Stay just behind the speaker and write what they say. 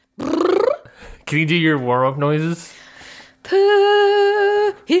Can you do your warm-up noises?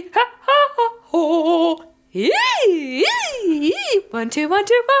 Pooh, hee, ha, ha, ha, ho. Yee, yee, 1, 2, 1,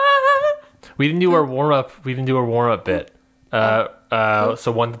 2, 1. We didn't do our warm-up. We didn't do our warm-up bit. So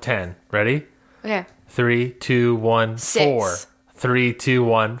 1 to 10. Ready? Okay. 3, 2, 1, 4. 6. 3, 2,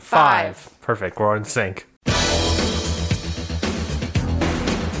 1, 5. Perfect. We're in sync.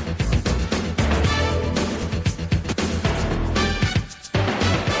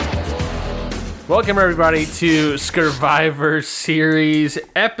 Welcome, everybody, to Survivor Series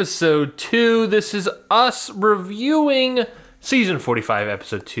Episode 2. This is us reviewing Season 45,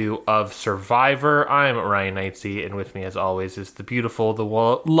 Episode 2 of Survivor. I'm Ryan Knightsey, and with me, as always, is the beautiful, the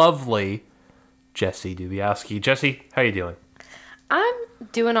lovely Jessie Dubiowski. Jessie, how you doing? I'm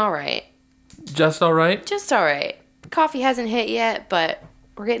doing all right. Just all right? Just all right. Coffee hasn't hit yet, but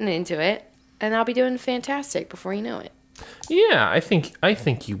we're getting into it, and I'll be doing fantastic before you know it. Yeah, I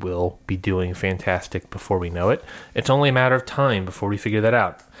think you will be doing fantastic before we know it. It's only a matter of time before we figure that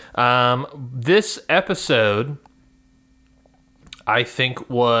out. This episode, I think,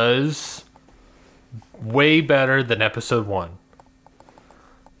 was way better than episode 1.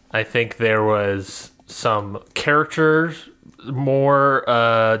 I think there was some characters more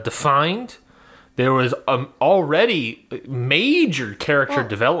defined. There was already major character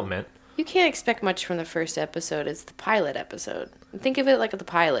development. You can't expect much from the first episode. It's the pilot episode. Think of it like the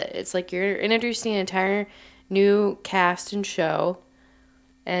pilot. It's like you're introducing an entire new cast and show,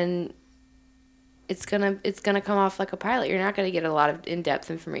 and it's gonna come off like a pilot. You're not gonna get a lot of in-depth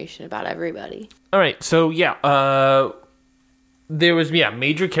information about everybody. All right, so there was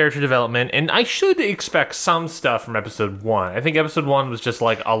major character development, and I should expect some stuff from episode 1. I think episode 1 was just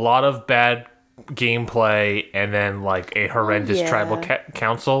like a lot of bad gameplay and then like a horrendous tribal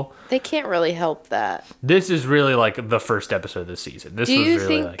council. They can't really help that. This is really like the first episode of the season. This was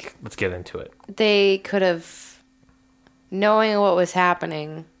really like, let's get into it. They could have, knowing what was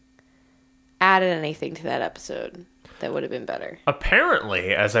happening, added anything to that episode that would have been better.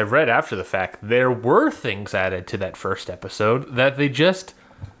 Apparently, as I read after the fact, there were things added to that first episode that they just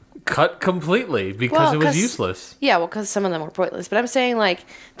cut completely because it was useless. Yeah, well, because some of them were pointless. But I'm saying, like,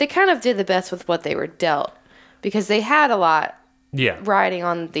 they kind of did the best with what they were dealt. Because they had a lot riding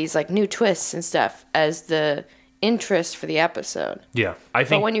on these, like, new twists and stuff as the interest for the episode. Yeah,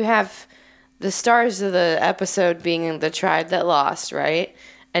 But when you have the stars of the episode being the tribe that lost, right?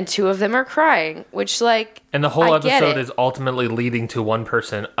 And 2 of them are crying, which, like, and the whole episode is ultimately leading to one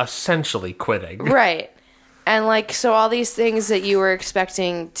person essentially quitting. Right. And, like, so all these things that you were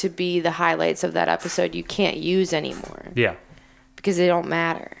expecting to be the highlights of that episode, you can't use anymore. Yeah. Because they don't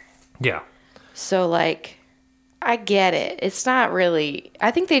matter. Yeah. So, like, I get it. It's not really... I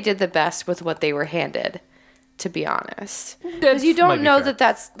think they did the best with what they were handed, to be honest. Because you don't know that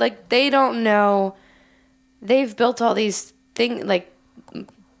that's... Like, they don't know... They've built all these things, like,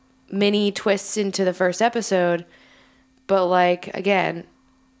 mini twists into the first episode. But, like, again...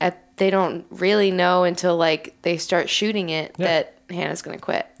 They don't really know until, like, they start shooting it that Hannah's going to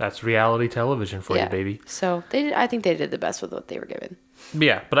quit. That's reality television for you, baby. So I think they did the best with what they were given.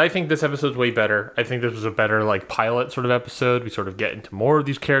 Yeah, but I think this episode's way better. I think this was a better, like, pilot sort of episode. We sort of get into more of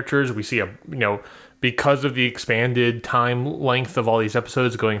these characters. We see because of the expanded time length of all these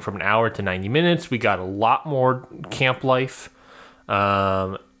episodes going from an hour to 90 minutes, we got a lot more camp life.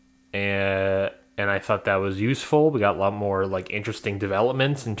 And I thought that was useful. We got a lot more like interesting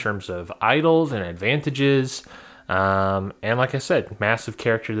developments in terms of idols and advantages. And like I said, massive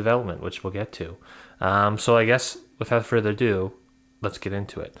character development, which we'll get to. So I guess without further ado, let's get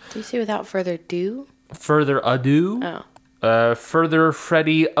into it. Do you say without further ado? Further ado? Oh. Further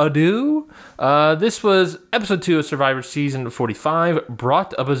Freddy ado? This was episode 2 of Survivor Season 45,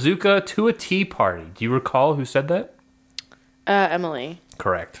 Brought a Bazooka to a Tea Party. Do you recall who said that? Emily.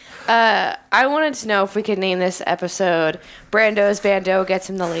 Correct. I wanted to know if we could name this episode Brando's Bando Gets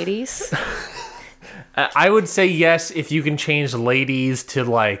Him the Ladies. I would say yes if you can change ladies to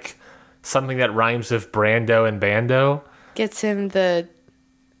like something that rhymes with Brando and Bando. Gets him the...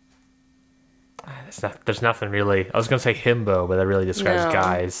 There's nothing really. I was going to say himbo, but that really describes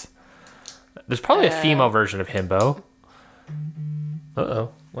guys. There's probably a female version of himbo.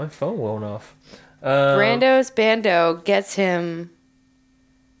 Uh-oh. My phone went off. Brando's Bando gets him...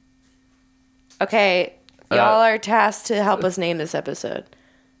 Okay, y'all are tasked to help us name this episode.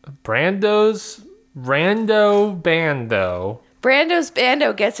 Brando's Bando. Brando's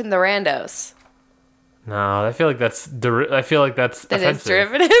Bando gets him the randos. No, I feel like that's offensive. Is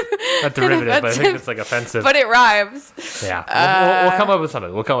derivative. Not derivative, but I think it's like offensive. But it rhymes. Yeah, we'll come up with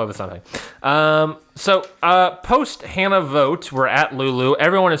something. So post Hannah vote, we're at Lulu.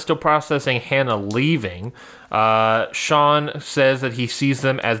 Everyone is still processing Hannah leaving. Sean says that he sees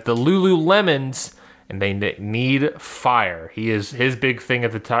them as the Lululemons, and they need fire. His big thing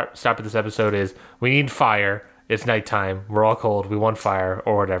at the stop of this episode is, we need fire. It's nighttime. We're all cold. We want fire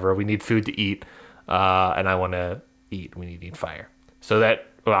or whatever. We need food to eat. And I want to eat. We need to eat fire. So that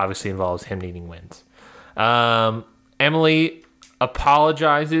obviously involves him needing wins. Emily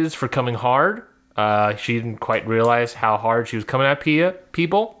apologizes for coming hard. She didn't quite realize how hard she was coming at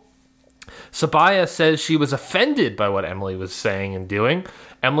people. Sabaya says she was offended by what Emily was saying and doing.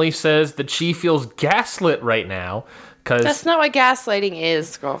 Emily says that she feels gaslit right now. That's not what gaslighting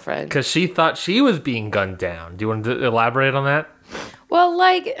is, girlfriend. Because she thought she was being gunned down. Do you want to elaborate on that? Well,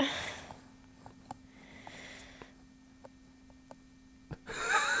 like...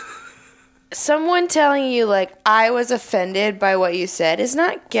 someone telling you, like, I was offended by what you said is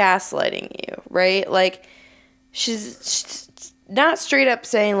not gaslighting you, right? Like, she's not straight up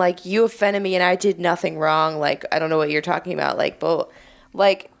saying, like, you offended me and I did nothing wrong. Like, I don't know what you're talking about. Like, but,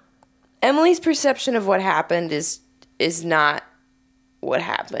 like, Emily's perception of what happened is not what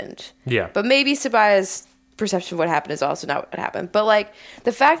happened. Yeah. But maybe Sabaya's perception of what happened is also not what happened. But, like,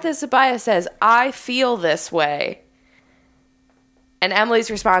 the fact that Sabaya says, I feel this way, and Emily's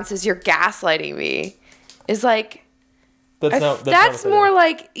response is, you're gaslighting me, is like, that's more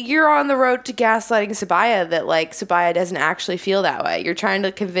like you're on the road to gaslighting Sabaya, that like Sabaya doesn't actually feel that way. You're trying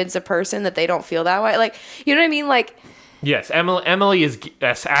to convince a person that they don't feel that way. Like, you know what I mean? Like, yes, Emily is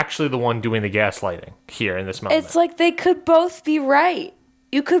actually the one doing the gaslighting here in this moment. It's like they could both be right.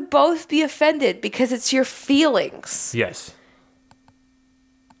 You could both be offended because it's your feelings. Yes.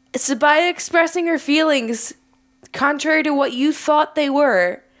 Sabaya expressing her feelings contrary to what you thought they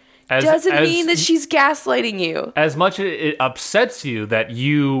were doesn't mean that she's gaslighting you. As much as it upsets you that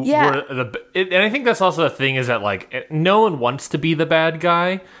you were and I think that's also the thing, is that like no one wants to be the bad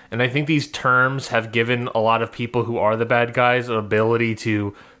guy, and I think these terms have given a lot of people who are the bad guys an ability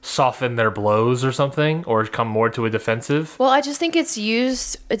to soften their blows or something, or come more to a defensive. Well, I just think it's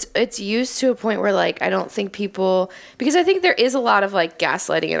used to a point where, like, I don't think people, because I think there is a lot of like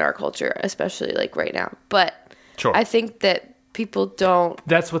gaslighting in our culture, especially like right now, but sure, I think that people don't.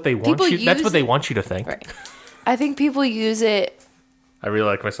 That's what they want you. That's what they want you to think. Right. I think people use it. I really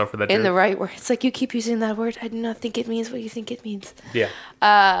like myself for that. In the right word. It's like, you keep using that word. I do not think it means what you think it means. Yeah.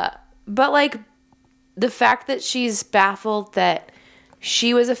 But like, the fact that she's baffled that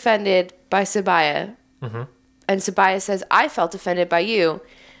she was offended by Sabaya, and Sabaya says, I felt offended by you.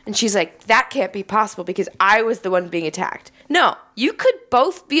 And she's like, that can't be possible because I was the one being attacked. No, you could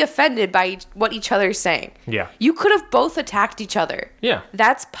both be offended by what each other is saying. Yeah. You could have both attacked each other. Yeah.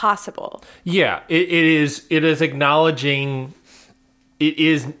 That's possible. Yeah, it is acknowledging,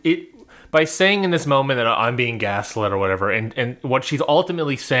 by saying in this moment that I'm being gaslit or whatever, and what she's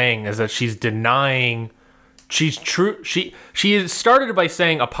ultimately saying is that she's denying. She's true. She has started by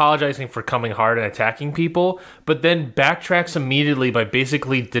saying apologizing for coming hard and attacking people, but then backtracks immediately by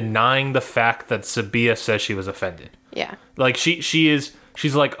basically denying the fact that Sabia says she was offended. Yeah. Like she's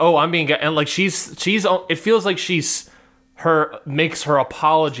like, oh, I'm being, and like she's it feels like makes her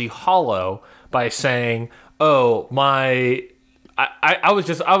apology hollow by saying, oh, I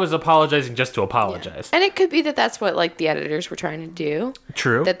was apologizing just to apologize. Yeah. And it could be that that's what like the editors were trying to do.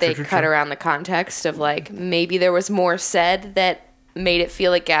 True. That they cut around the context of like, maybe there was more said that made it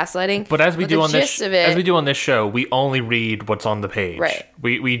feel like gaslighting. But as we do on this show, we only read what's on the page. Right.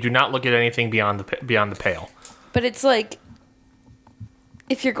 We do not look at anything beyond the pale. But it's like,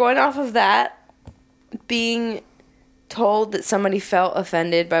 if you're going off of that, being told that somebody felt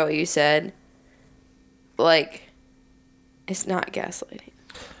offended by what you said, like, it's not gaslighting.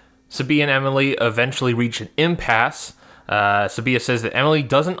 Sabia and Emily eventually reach an impasse. Sabia says that Emily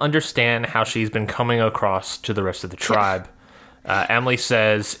doesn't understand how she's been coming across to the rest of the tribe. Emily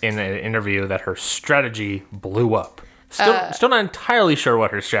says in an interview that her strategy blew up. Still not entirely sure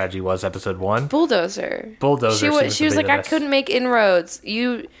what her strategy was, episode 1. Bulldozer. She was like, I couldn't make inroads.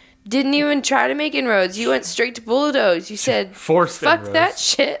 You didn't even try to make inroads. You went straight to bulldoze. You said, fuck inroads. That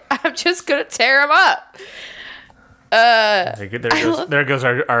shit. I'm just going to tear them up. There goes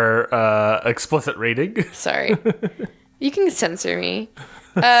our explicit rating. Sorry. You can censor me.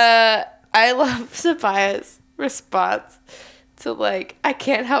 I love Sabaya's response to, like, I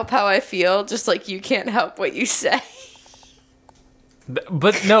can't help how I feel, just like you can't help what you say.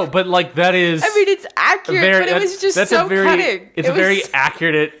 But like that is. I mean, it's accurate, but it was just so cutting. It's a very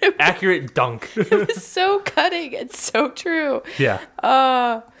accurate dunk. It was so cutting. It's so true. Yeah.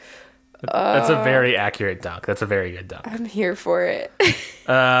 That's a very accurate dunk. That's a very good dunk. I'm here for it.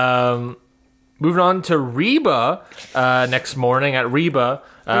 Moving on to Reba. Next morning at Reba.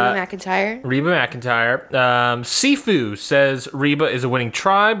 Reba McEntire. Sifu says Reba is a winning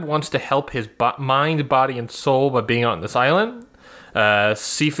tribe, wants to help his mind, body, and soul by being on this island.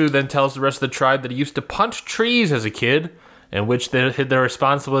 Sifu then tells the rest of the tribe that he used to punch trees as a kid, in which their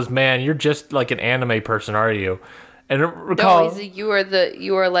response was, "Man, you're just like an anime person, are you?" And recall, no, you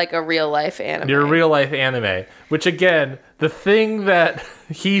are like a real life anime. You're a real life anime. Which again, the thing that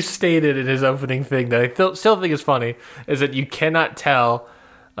he stated in his opening thing that I still think is funny is that you cannot tell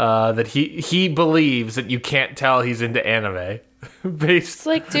that he believes that you can't tell he's into anime. It's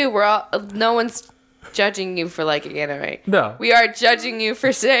like, dude, no one's judging you for liking anime. No, we are judging you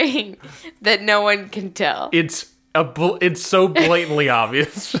for saying that no one can tell. It's so blatantly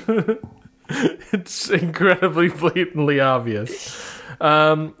obvious. It's incredibly blatantly obvious.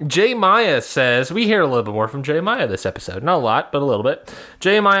 Jay Maya says, we hear a little bit more from Jay Maya this episode. Not a lot, but a little bit.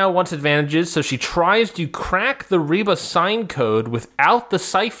 Jay Maya wants advantages, so she tries to crack the Reba sign code without the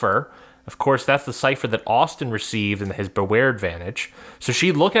cipher. Of course, that's the cipher that Austin received in his Beware advantage. So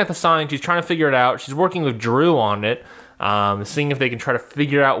she's looking at the sign, she's trying to figure it out. She's working with Drew on it, seeing if they can try to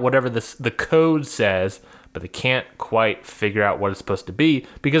figure out whatever the code says. But they can't quite figure out what it's supposed to be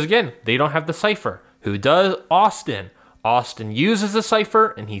because, again, they don't have the cipher. Who does? Austin. Austin uses the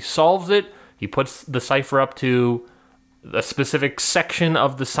cipher, and he solves it. He puts the cipher up to a specific section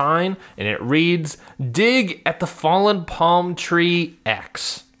of the sign, and it reads, "Dig at the fallen palm tree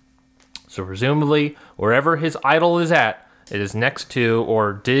X." So presumably, wherever his idol is at, it is next to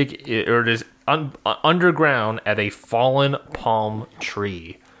or it is underground at a fallen palm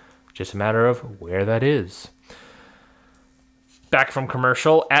tree. Just a matter of where that is. Back from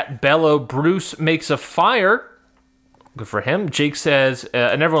commercial, at Bello, Bruce makes a fire. Good for him. Jake says,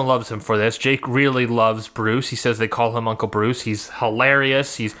 and everyone loves him for this. Jake really loves Bruce. He says they call him Uncle Bruce. He's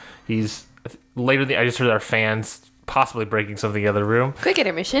hilarious. He's I just heard our fans possibly breaking something in the other room. Quick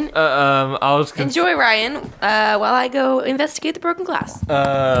intermission. Enjoy, Ryan, while I go investigate the broken glass.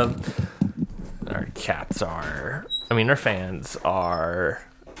 Our fans are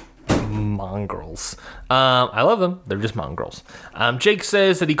mongrels. I love them. They're just mongrels. Jake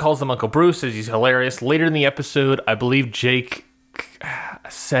says that he calls them Uncle Bruce, as he's hilarious. Later in the episode, I believe Jake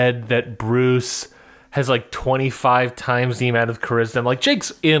said that Bruce has like 25 times the amount of charisma. Like,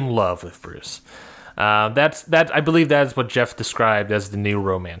 Jake's in love with Bruce. I believe that is what Jeff described as the new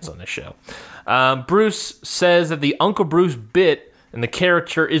romance on this show. Bruce says that the Uncle Bruce bit and the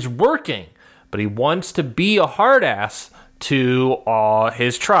character is working, but he wants to be a hard ass to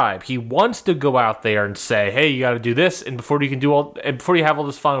his tribe. He wants to go out there and say, "Hey, you got to do this, and before you have all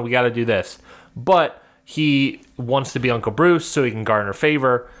this fun, we got to do this." But he wants to be Uncle Bruce so he can garner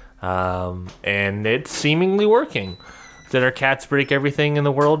favor, and it's seemingly working. Did our cats break everything in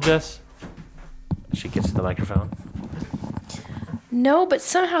the world, Jess? She gets to the microphone. No, but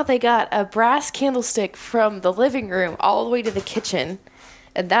somehow they got a brass candlestick from the living room all the way to the kitchen,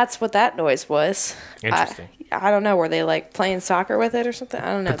 and that's what that noise was. Interesting. I don't know. Were they like playing soccer with it or something?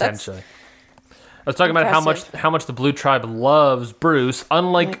 I don't know. Potentially. I was talking about how much the Blue Tribe loves Bruce,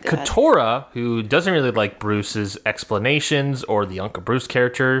 unlike Katora, who doesn't really like Bruce's explanations or the Uncle Bruce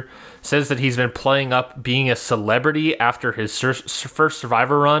character. Says that he's been playing up being a celebrity after his first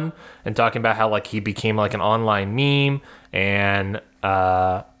Survivor run, and talking about how like he became like an online meme and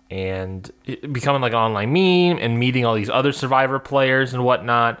becoming like an online meme and meeting all these other Survivor players and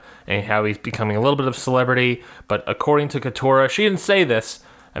whatnot, and how he's becoming a little bit of a celebrity. But according to Katora, she didn't say this,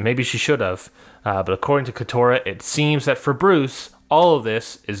 and maybe she should have, but according to Katora, it seems that for Bruce, all of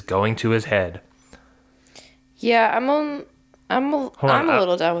this is going to his head. Yeah, I'm a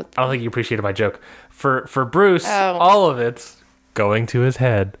little done with. I don't think you appreciated my joke. For Bruce, all of it's going to his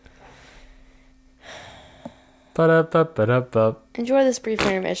head. Enjoy this brief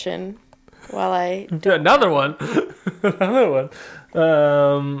intermission while I do another one. Another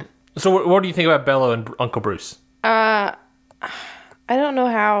one. So what do you think about Bello and Uncle Bruce? I don't know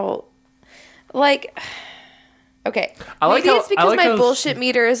how. Like, okay, maybe it's because my bullshit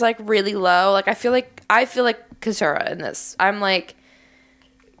meter is like really low. Like I feel like Katura in this. I'm like,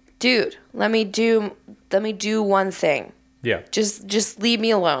 dude, let me do one thing. Yeah. Just leave me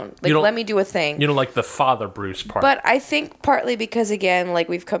alone. Like, let me do a thing. You don't like the father Bruce part. But I think partly because, again, like,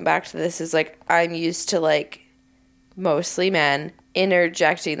 we've come back to this, is, like, I'm used to, like, mostly men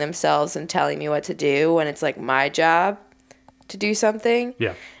interjecting themselves and telling me what to do when it's, like, my job to do something.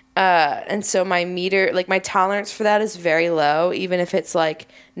 Yeah. And so my meter, like my tolerance for that is very low, even if it's like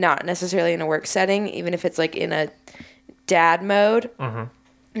not necessarily in a work setting, even if it's like in a dad mode,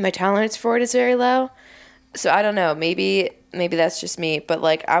 my tolerance for it is very low. So I don't know, maybe that's just me, but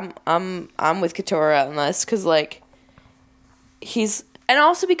like I'm with Katora on this, because like and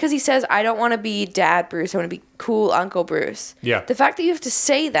also because he says, I don't want to be Dad Bruce, I want to be cool Uncle Bruce. Yeah. The fact that you have to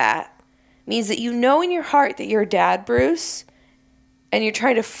say that means that you know in your heart that you're Dad Bruce, and you're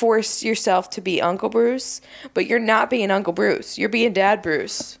trying to force yourself to be Uncle Bruce, but you're not being Uncle Bruce. You're being Dad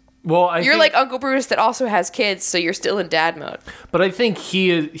Bruce. Well, you're like Uncle Bruce that also has kids, so you're still in dad mode. But I think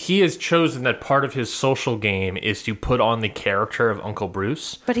he has chosen that part of his social game is to put on the character of Uncle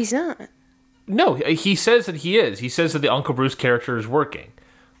Bruce. But he's not. No, he says that he is. He says that the Uncle Bruce character is working.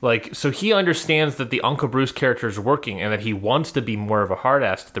 Like, so he understands that the Uncle Bruce character is working and that he wants to be more of a hard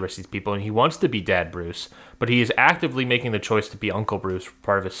ass to the rest of these people, and he wants to be Dad Bruce, but he is actively making the choice to be Uncle Bruce for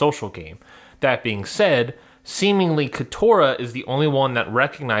part of his social game. That being said, seemingly Katora is the only one that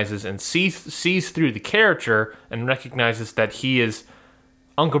recognizes and sees through the character and recognizes that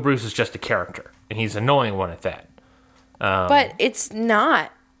Uncle Bruce is just a character, and he's an annoying one at that. But it's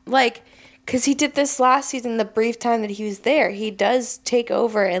not. Like, because he did this last season, the brief time that he was there, he does take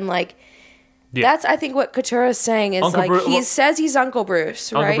over and like, that's, I think, what Katura's saying is Uncle like, he says he's Uncle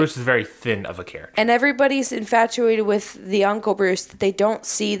Bruce, right? Uncle Bruce is very thin of a character. And everybody's infatuated with the Uncle Bruce that they don't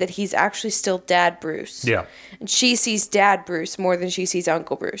see that he's actually still Dad Bruce. Yeah. And she sees Dad Bruce more than she sees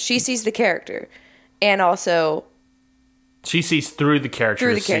Uncle Bruce. She sees the character. And also... she sees through the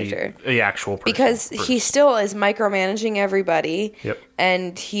character the actual person. Because Bruce. he still is micromanaging everybody. Yep.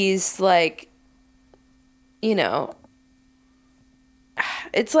 And he's like, you know...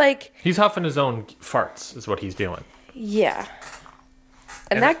 it's like... he's huffing his own farts is what he's doing. Yeah.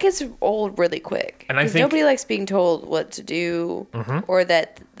 And that gets old really quick. And I think nobody likes being told what to do or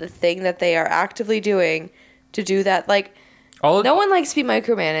that the thing that they are actively doing to do that. Like, no one likes to be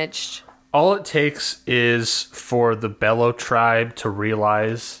micromanaged. All it takes is for the Bello tribe to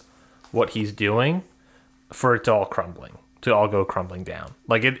realize what he's doing for it to all go crumbling down.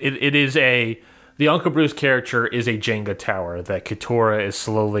 Like, it is the Uncle Bruce character is a Jenga tower that Katora is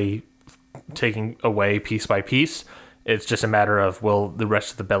slowly taking away piece by piece. It's just a matter of, will the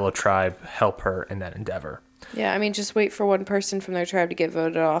rest of the Bello tribe help her in that endeavor? Yeah, I mean, just wait for one person from their tribe to get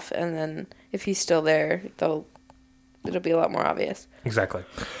voted off, and then if he's still there, it'll be a lot more obvious. Exactly.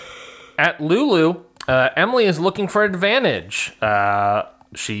 At Lulu, Emily is looking for advantage.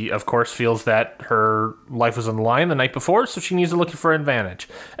 She, of course, feels that her life was on the line the night before, so she needs to look for advantage.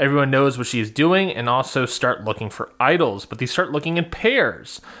 Everyone knows what she is doing and also start looking for idols, but they start looking in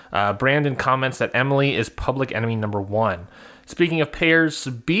pairs. Brandon comments that Emily is public enemy number 1. Speaking of pairs,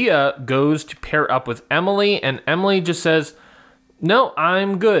 Sabia goes to pair up with Emily, and Emily just says, no,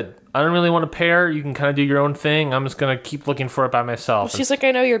 I'm good. I don't really want to pair. You can kind of do your own thing. I'm just going to keep looking for it by myself. Well, she's like,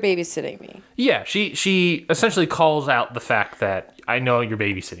 I know you're babysitting me. Yeah, she essentially calls out the fact that I know you're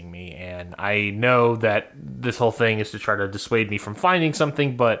babysitting me, and I know that this whole thing is to try to dissuade me from finding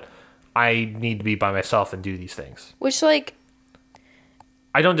something, but I need to be by myself and do these things. Which, like...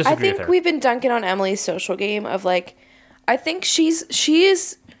 I don't disagree with her. I think we've been dunking on Emily's social game of, like... I think she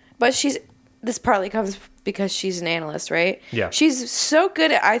is... But she's... This partly comes because she's an analyst, right? Yeah. She's so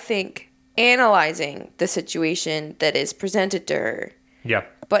good at, I think, analyzing the situation that is presented to her. Yeah.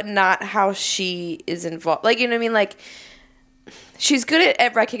 But not how she is involved. Like, you know what I mean? Like, she's good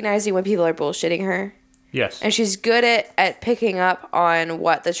at recognizing when people are bullshitting her. Yes. And she's good at picking up on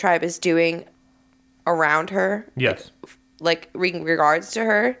what the tribe is doing around her. Yes. Like in regards to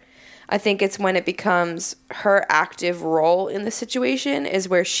her. I think it's when it becomes her active role in the situation is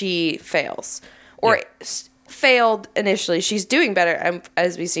where she fails. Or failed initially. She's doing better,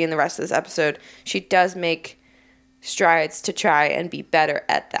 as we see in the rest of this episode. She does make strides to try and be better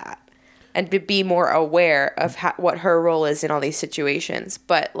at that. And to be more aware of what her role is in all these situations.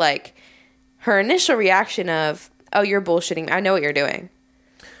 But, like, her initial reaction of, oh, you're bullshitting me. I know what you're doing.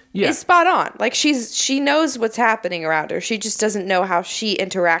 Yeah. Is spot on. Like, she knows what's happening around her. She just doesn't know how she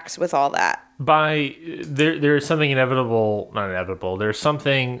interacts with all that. There's something not inevitable. There's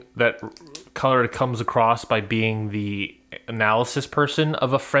something that Color comes across by being the analysis person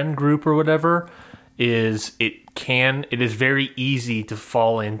of a friend group or whatever. It is very easy to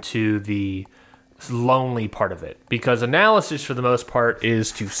fall into the lonely part of it, because analysis for the most part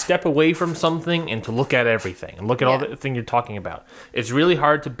is to step away from something and to look at everything and look at all the thing you're talking about. It's really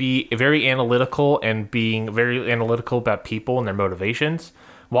hard to be very analytical and being very analytical about people and their motivations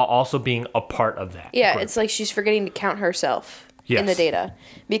while also being a part of that. Yeah, group. It's like she's forgetting to count herself in the data,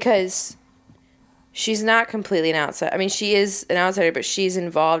 because she's not completely an outsider. I mean, she is an outsider, but she's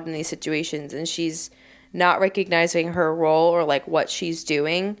involved in these situations, and she's not recognizing her role or like what she's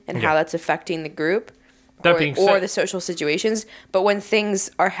doing and how that's affecting the group or the social situations. But when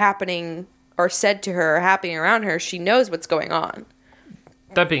things are happening or said to her or happening around her, she knows what's going on.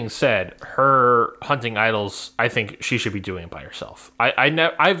 That being said, her hunting idols, I think she should be doing it by herself.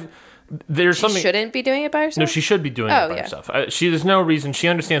 There's something. She shouldn't be doing it by herself? No, she should be doing it by herself. There's no reason. She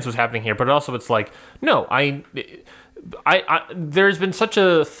understands what's happening here, but also it's like, no, there's been such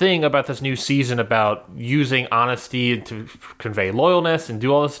a thing about this new season about using honesty to convey loyalness and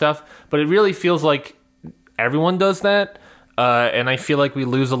do all this stuff, but it really feels like everyone does that, and I feel like we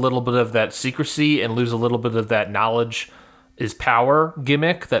lose a little bit of that secrecy and lose a little bit of that knowledge is power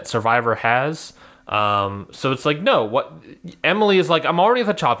gimmick that Survivor has. So it's like, no, what Emily is like, I'm already at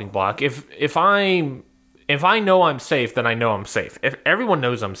the chopping block. If I know I'm safe, then I know I'm safe. If everyone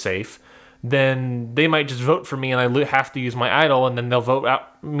knows I'm safe, then they might just vote for me and I have to use my idol, and then they'll vote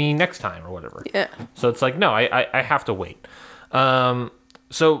out me next time or whatever. Yeah. So it's like, no, I have to wait. But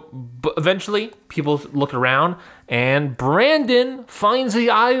eventually people look around and Brandon finds the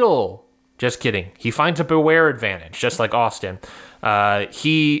idol. Just kidding. He finds a beware advantage, just like Austin.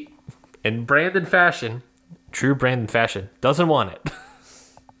 He, in Brandon fashion, true Brandon fashion, doesn't want it.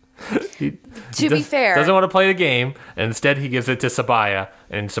 To be fair, doesn't want to play the game, and instead he gives it to Sabaya,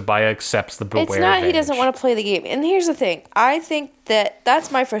 and Sabaya accepts the beware advantage. It's not he doesn't want to play the game. And here's the thing. I think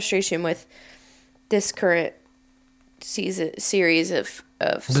that's my frustration with this current series of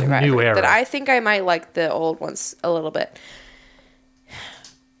Survivor. New era. That I think I might like the old ones a little bit.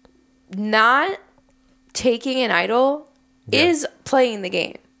 Not taking an idol is playing the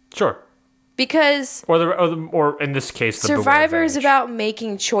game. Sure. Because or in this case, the Survivor is about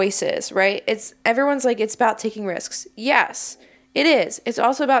making choices, right? Everyone's like, it's about taking risks. Yes, it is. It's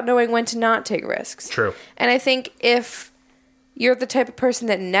also about knowing when to not take risks. True. And I think if you're the type of person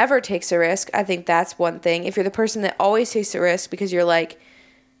that never takes a risk, I think that's one thing. If you're the person that always takes a risk because you're like,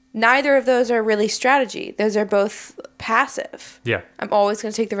 neither of those are really strategy. Those are both passive. Yeah. I'm always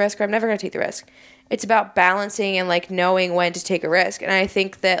going to take the risk or I'm never going to take the risk. It's about balancing and like knowing when to take a risk. And I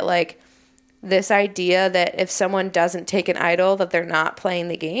think that like this idea that if someone doesn't take an idol that they're not playing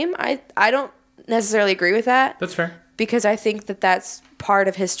the game, I don't necessarily agree with that. That's fair. Because I think that that's part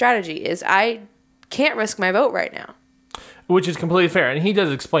of his strategy is I can't risk my vote right now. Which is completely fair. And he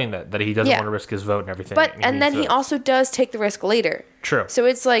does explain that he doesn't want to risk his vote and everything. But and then he also does take the risk later. True. So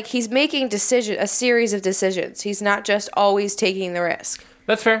it's like he's making a series of decisions. He's not just always taking the risk.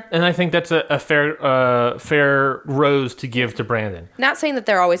 That's fair. And I think that's a fair rose to give to Brandon. Not saying that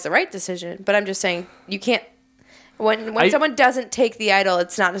they're always the right decision, but I'm just saying you can't when someone doesn't take the idol,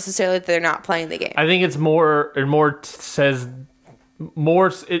 it's not necessarily that they're not playing the game. I think it's says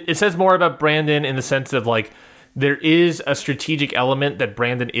more about Brandon in the sense of like there is a strategic element that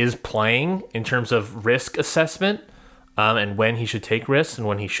Brandon is playing in terms of risk assessment, and when he should take risks and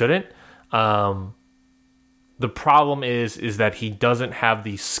when he shouldn't. The problem is that he doesn't have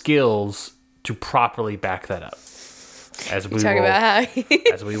the skills to properly back that up. As we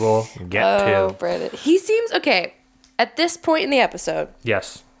will get to. Oh, Brandon. He seems okay at this point in the episode.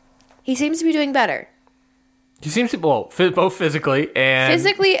 Yes. He seems to be doing better. He seems to, both physically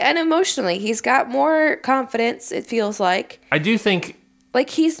and emotionally. He's got more confidence, it feels like. I do think. Like,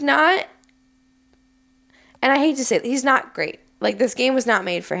 he's not, and I hate to say it, he's not great. Like, this game was not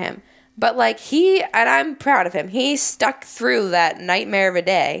made for him. But, like, and I'm proud of him. He stuck through that nightmare of a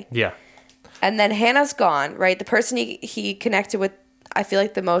day. Yeah. And then Hannah's gone, right? The person he connected with, I feel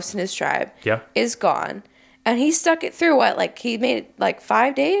like, the most in his tribe is gone. And he stuck it through, he made it,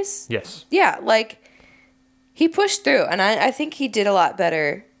 5 days? Yes. Yeah, he pushed through, and I think he did a lot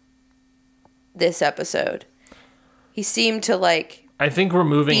better this episode. He seemed to, I think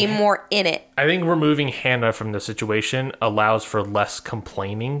be more in it. I think removing Hannah from the situation allows for less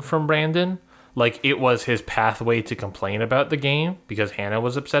complaining from Brandon. Like, it was his pathway to complain about the game because Hannah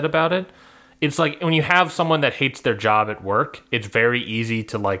was upset about it. It's like when you have someone that hates their job at work, it's very easy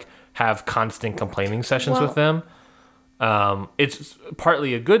to, have constant complaining sessions with them. It's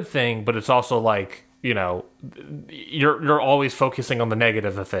partly a good thing, but it's also you're always focusing on the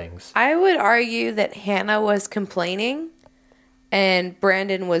negative of things. I would argue that Hannah was complaining and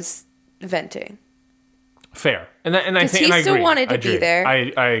Brandon was venting. Fair. And I think he I still agree. wanted to be there.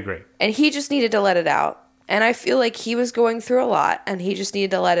 I agree. And he just needed to let it out. And I feel like he was going through a lot and he just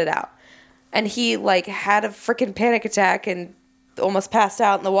needed to let it out. And he had a freaking panic attack and almost passed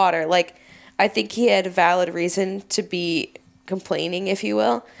out in the water. I think he had a valid reason to be complaining, if you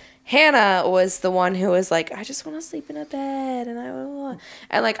will. Hannah was the one who was like, I just want to sleep in a bed, and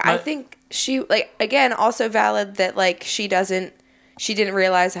I think she, like, again, also valid that, like, she didn't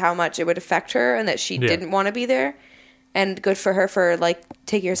realize how much it would affect her and that she didn't want to be there, and good for her for, like,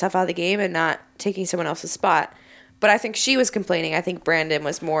 taking herself out of the game and not taking someone else's spot. But I think she was complaining. I think Brandon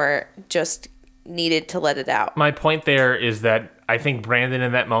was more just needed to let it out. My point there is that I think Brandon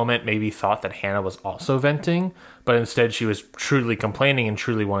in that moment maybe thought that Hannah was also venting, but instead she was truly complaining and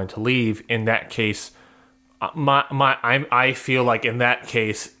truly wanting to leave. In that case, I feel like in that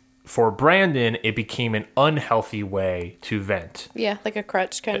case, for Brandon, it became an unhealthy way to vent. Yeah, like a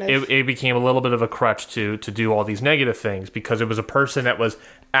crutch kind of. It became a little bit of a crutch to do all these negative things because it was a person that was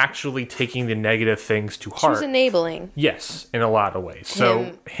actually taking the negative things to heart. She was enabling. Yes, in a lot of ways.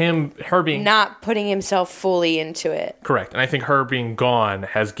 So her being... Not putting himself fully into it. Correct. And I think her being gone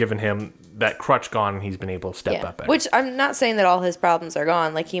has given him that crutch gone and he's been able to step up. Which I'm not saying that all his problems are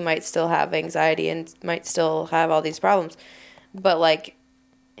gone. Like, he might still have anxiety and might still have all these problems. But, like,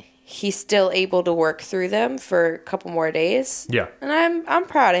 he's still able to work through them for a couple more days. Yeah. And I'm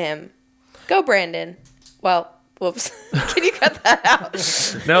proud of him. Go, Brandon. Well... Whoops. Can you cut that out?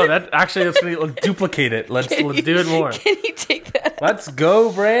 No, let's duplicate it. Let's do it more. Can you take that out? Let's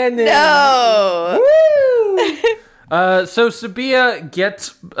go, Brandon. No. Woo! So Sabia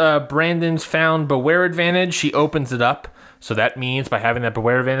gets Brandon's found beware advantage. She opens it up. So that means by having that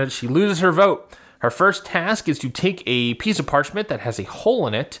beware advantage, she loses her vote. Her first task is to take a piece of parchment that has a hole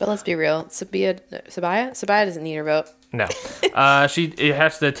in it. But let's be real. Sabia doesn't need her vote. No. It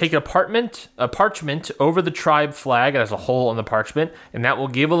has to take a parchment over the tribe flag. It has a hole in the parchment, and that will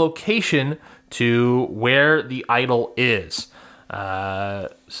give a location to where the idol is.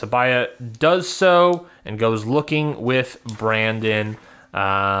 Sabaya does so and goes looking with Brandon.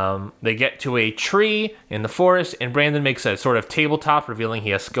 They get to a tree in the forest, and Brandon makes a sort of tabletop, revealing he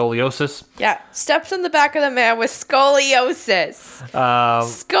has scoliosis. Yeah, steps on the back of the man with scoliosis.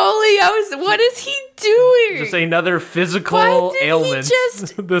 Scoliosis. What is he doing? Just another physical ailment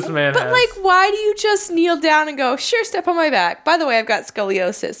this man has. But, like, why do you just kneel down and go, sure, step on my back? By the way, I've got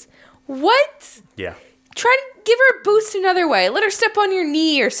scoliosis. What? Yeah. Try to give her a boost another way. Let her step on your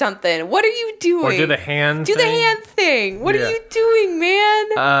knee or something. What are you doing? Or do the hand thing. Do the hand thing. What are you doing, man?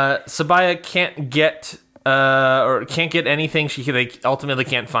 Sabaya can't get anything. They ultimately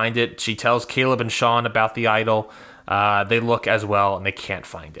can't find it. She tells Caleb and Sean about the idol. They look as well, and they can't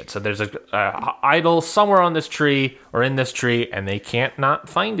find it. So there's a idol somewhere on this tree or in this tree, and they can't not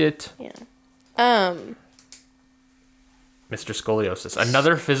find it. Yeah. Mr. Scoliosis,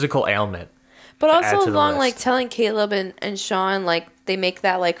 another physical ailment. But also along, like, telling Caleb and Sean, like, they make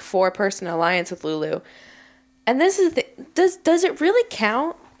that, like, 4-person alliance with Lulu. And this is does it really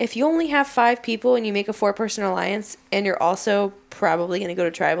count if you only have 5 people and you make a 4-person alliance and you're also probably going to go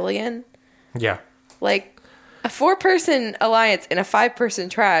to tribal again? Yeah. Like, a 4-person alliance in a 5-person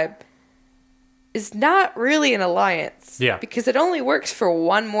tribe is not really an alliance. Yeah. Because it only works for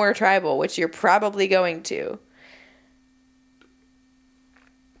one more tribal, which you're probably going to.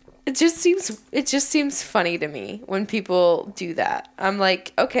 It just seems funny to me when people do that. I'm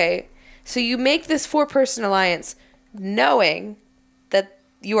like, okay, so you make this 4-person alliance knowing that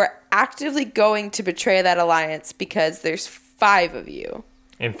you are actively going to betray that alliance because there's 5 of you.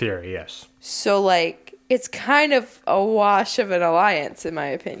 In theory, yes. So, like, it's kind of a wash of an alliance, in my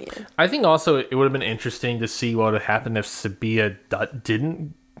opinion. I think also it would have been interesting to see what would happen if Sabia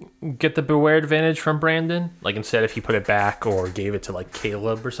didn't get the beware advantage from Brandon, like, instead if he put it back or gave it to, like,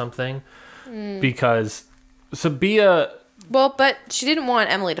 Caleb or something, because Sabia... Well, but she didn't want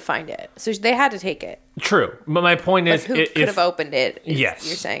Emily to find it, so they had to take it. True, but my point is... Who could have opened it? Yes.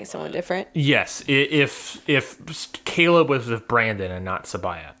 You're saying someone different? Yes, if Caleb was with Brandon and not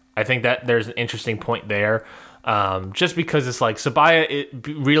Sabaya. I think that there's an interesting point there, just because it's like Sabaya, it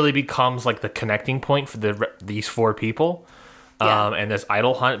really becomes, like, the connecting point for these 4 people. Yeah. And this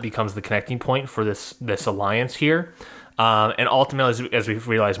idol hunt becomes the connecting point for this alliance here. And ultimately, as we've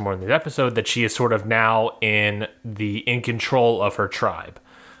realized more in this episode, that she is sort of now in control of her tribe.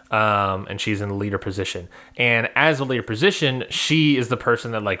 And she's in the leader position. And as a leader position, she is the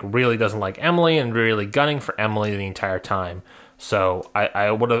person that, like, really doesn't like Emily and really gunning for Emily the entire time. So I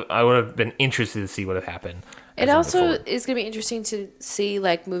would have been interested to see what had happened. It also is going to be interesting to see,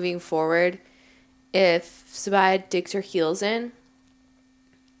 like, moving forward, if Sabaya digs her heels in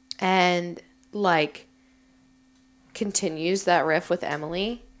and, like, continues that riff with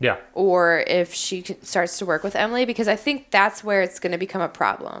Emily. Yeah. Or if she starts to work with Emily, because I think that's where it's going to become a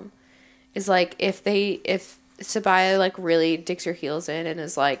problem. Is, like, if Sabaya, like, really digs her heels in and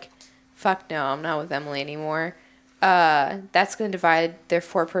is like, fuck no, I'm not with Emily anymore. that's going to divide their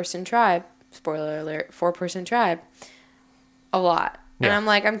 4-person tribe. Spoiler alert, 4-person tribe. A lot. Yeah. And I'm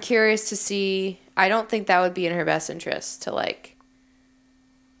like, I'm curious to see. I don't think that would be in her best interest to like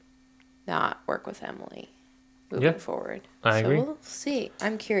not work with Emily moving forward. I agree. We'll see.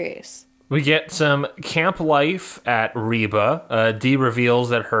 I'm curious. We get some camp life at Reba. Dee reveals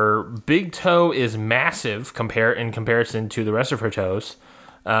that her big toe is massive in comparison to the rest of her toes.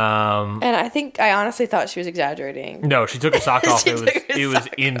 And I honestly thought she was exaggerating. No, she took her sock off. It was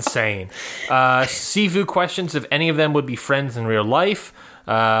insane. Sifu questions if any of them would be friends in real life,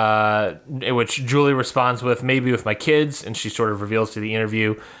 in which Julie responds with, maybe with my kids, and she sort of reveals to the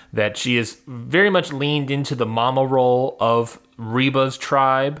interview that she is very much leaned into the mama role of Reba's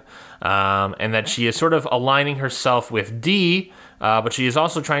tribe, and that she is sort of aligning herself with Dee, but she is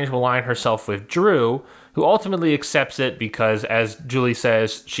also trying to align herself with Drew, who ultimately accepts it because, as Julie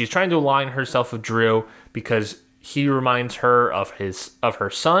says, she's trying to align herself with Drew because he reminds her of her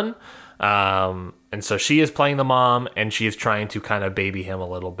son. And so she is playing the mom, and she is trying to kind of baby him a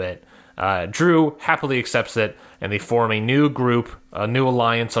little bit. Drew happily accepts it, and they form a new group, a new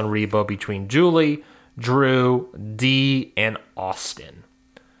alliance on Reba between Julie, Drew, Dee, and Austin.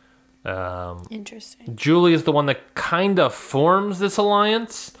 Interesting. Julie is the one that kind of forms this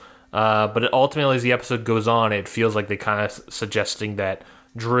alliance, but ultimately as the episode goes on, it feels like they kind of suggesting that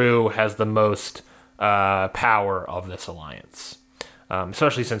Drew has the most power of this alliance.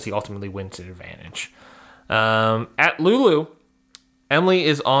 Especially since he ultimately wins an advantage. At Lulu, Emily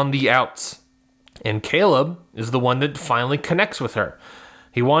is on the outs, and Caleb is the one that finally connects with her.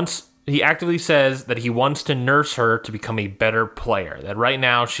 He actively says that he wants to nurse her to become a better player, that right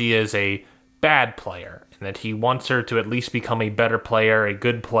now she is a bad player, and that he wants her to at least become a better player, a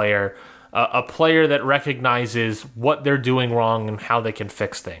good player, a player that recognizes what they're doing wrong and how they can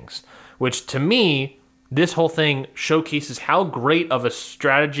fix things, which to me, this whole thing showcases how great of a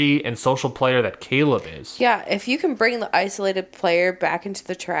strategy and social player that Caleb is. Yeah, if you can bring the isolated player back into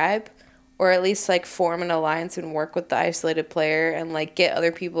the tribe, or at least like form an alliance and work with the isolated player and like get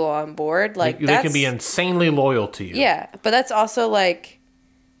other people on board, like they can be insanely loyal to you. Yeah, but that's also like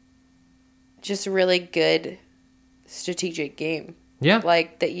just a really good strategic game. Yeah,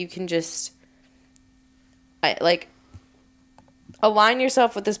 like that you can just align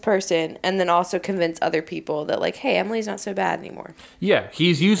yourself with this person and then also convince other people that like, hey, Emily's not so bad anymore. Yeah,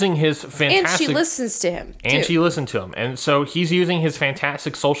 he's using his fantastic... And she listens to him, too. And she listened to him. And so he's using his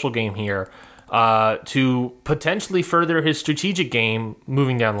fantastic social game here to potentially further his strategic game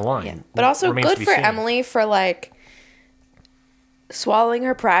moving down the line. Yeah. But also good for Emily for like swallowing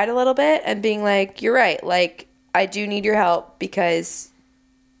her pride a little bit and being like, you're right, like I do need your help because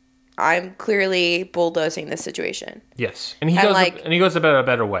I'm clearly bulldozing this situation. Yes, and he goes about it a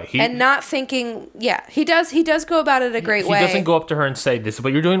better way. And not thinking, he does go about it a great way. He doesn't go up to her and say, "This is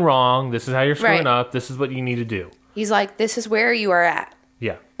what you're doing wrong. This is how you're screwing up. This is what you need to do." He's like, "This is where you are at."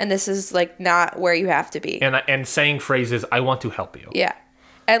 Yeah, and this is like not where you have to be. And saying phrases, "I want to help you." Yeah,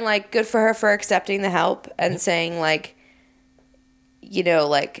 and like good for her for accepting the help and saying like, you know,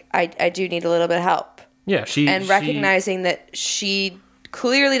 like I do need a little bit of help. Yeah, recognizing that she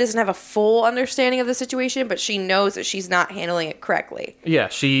clearly doesn't have a full understanding of the situation, but she knows that she's not handling it correctly. Yeah,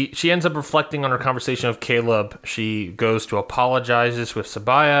 she ends up reflecting on her conversation with Caleb. She goes to apologizes with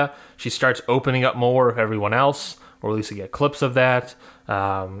Sabaya. She starts opening up more with everyone else, or at least we get clips of that.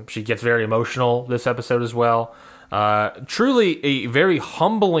 She gets very emotional this episode as well. Truly a very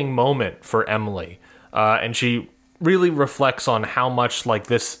humbling moment for Emily. And she really reflects on how much like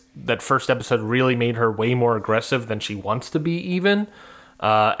that first episode really made her way more aggressive than she wants to be even.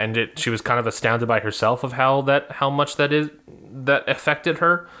 She was kind of astounded by herself of how much that affected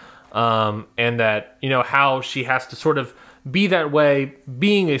her, and that, you know, how she has to sort of be that way,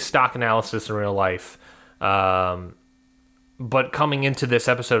 being a stock analysis in real life, but coming into this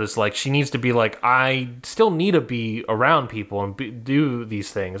episode is like she needs to be like, I still need to be around people and do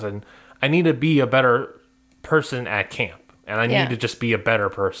these things, and I need to be a better person at camp, and I need to just be a better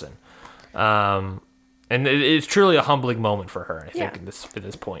person. And it's truly a humbling moment for her, I think, at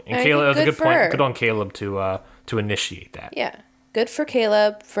this point. And Caleb, it was a good point. Good on Caleb to initiate that. Yeah, good for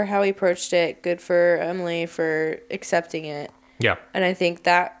Caleb for how he approached it. Good for Emily for accepting it. Yeah, and I think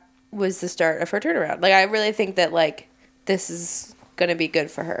that was the start of her turnaround. Like, I really think that like this is going to be good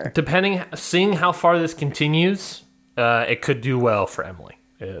for her. Seeing how far this continues, it could do well for Emily.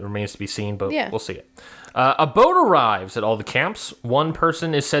 It remains to be seen, but we'll see it. A boat arrives at all the camps. One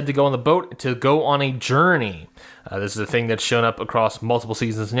person is said to go on the boat to go on a journey. This is a thing that's shown up across multiple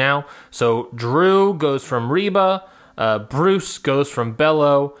seasons now. So Drew goes from Reba, Bruce goes from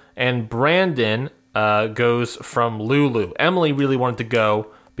Bello, and Brandon goes from Lulu. Emily really wanted to go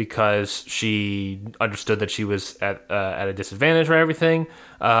because she understood that she was at a disadvantage for everything.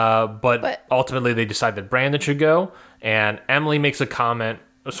 But ultimately, they decided that Brandon should go. And Emily makes a comment,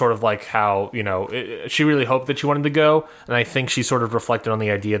 sort of like how, she really hoped that she wanted to go. And I think she sort of reflected on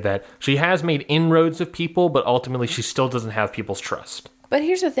the idea that she has made inroads with people, but ultimately she still doesn't have people's trust. But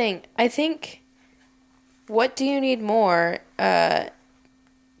here's the thing. I think, what do you need more? Because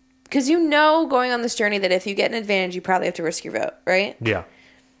going on this journey that if you get an advantage, you probably have to risk your vote, right? Yeah.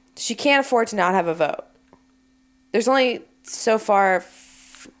 She can't afford to not have a vote. There's only so far...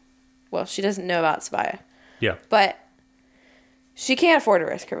 well, she doesn't know about Sabaya. Yeah. But she can't afford to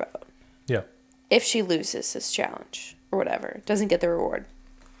risk her vote. Yeah. If she loses this challenge or whatever, doesn't get the reward.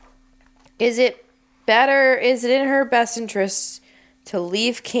 Is it in her best interest to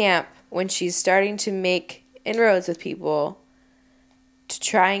leave camp when she's starting to make inroads with people to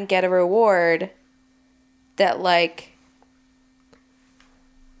try and get a reward that, like,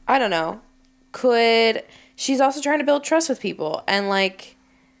 I don't know, she's also trying to build trust with people, and, like,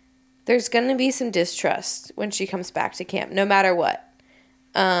 there's going to be some distrust when she comes back to camp, no matter what.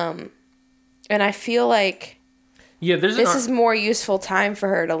 And I feel like this is more useful time for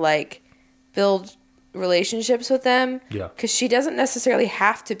her to, like, build relationships with them. Yeah. Because she doesn't necessarily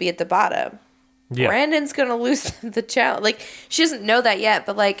have to be at the bottom. Yeah. Brandon's going to lose the challenge. Like, she doesn't know that yet,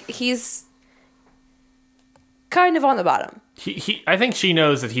 but, like, he's kind of on the bottom. I think she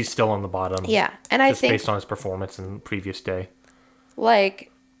knows that he's still on the bottom. Yeah. And I think, based on his performance in the previous day.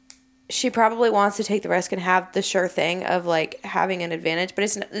 Like, she probably wants to take the risk and have the sure thing of, like, having an advantage, but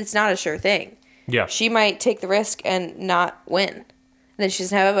it's not a sure thing. Yeah. She might take the risk and not win. And then she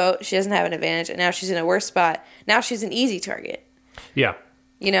doesn't have a vote, she doesn't have an advantage, and now she's in a worse spot. Now she's an easy target. Yeah.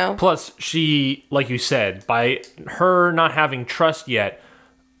 Plus, she, like you said, by her not having trust yet,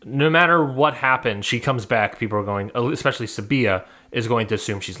 no matter what happens, she comes back, people are going, especially Sabia, is going to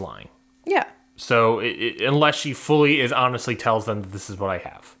assume she's lying. Yeah. So, unless she fully honestly tells them that this is what I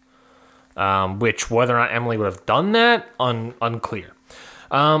have. Which, whether or not Emily would have done that, unclear.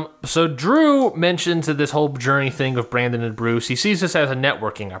 So Drew mentions that this whole journey thing of Brandon and Bruce, he sees this as a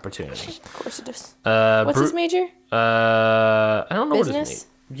networking opportunity. Of course it is. What's his major? I don't know. Business? What his major.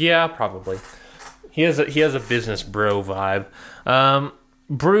 Yeah, probably. He has a business bro vibe.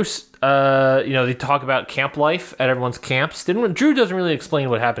 Bruce, they talk about camp life at everyone's camps. Drew doesn't really explain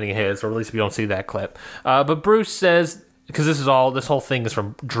what happened in his, or at least we don't see that clip. But Bruce says, because this whole thing is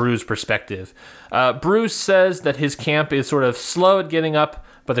from Drew's perspective. Bruce says that his camp is sort of slow at getting up,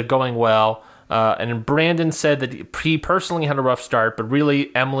 but they're going well. And Brandon said that he personally had a rough start, but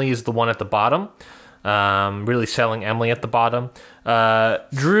really Emily is the one at the bottom. Really selling Emily at the bottom.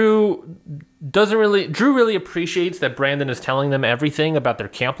 Drew really appreciates that Brandon is telling them everything about their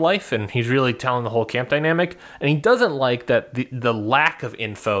camp life, and he's really telling the whole camp dynamic. And he doesn't like that the lack of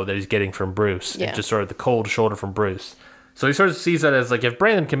info that he's getting from Bruce. Yeah. It's just sort of the cold shoulder from Bruce. So he sort of sees that as, like, if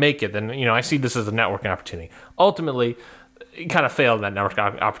Brandon can make it, then, I see this as a networking opportunity. Ultimately, he kind of failed in that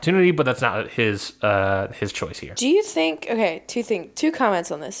networking opportunity, but that's not his choice here. Do you think, okay, two comments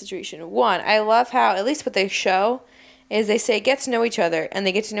on this situation. One, I love how, at least what they show, is they say get to know each other, and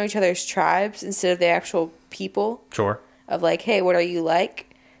they get to know each other's tribes instead of the actual people. Sure. Of, like, hey, what are you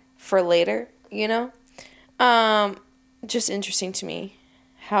like for later, Just interesting to me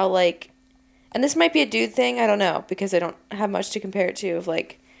how, like, and this might be a dude thing, I don't know, because I don't have much to compare it to of,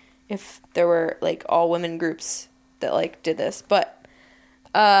 like, if there were, like, all women groups that, like, did this. But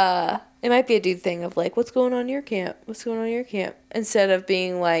it might be a dude thing of, like, what's going on in your camp? What's going on in your camp? Instead of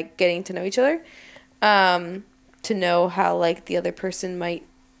being, like, getting to know each other. To know how, like, the other person might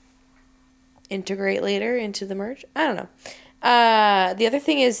integrate later into the merge. I don't know. The other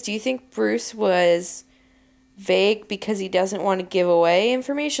thing is, do you think Bruce was vague because he doesn't want to give away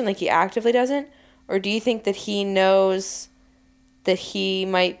information, like he actively doesn't? Or do you think that he knows that he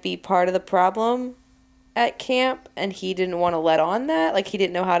might be part of the problem at camp and he didn't want to let on that? Like, he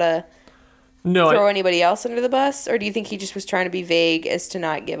didn't know how to throw anybody else under the bus? Or do you think he just was trying to be vague as to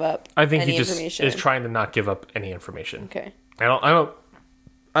not give up any information? Is trying to not give up any information. Okay. I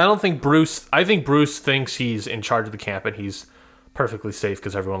don't think Bruce... I think Bruce thinks he's in charge of the camp and he's perfectly safe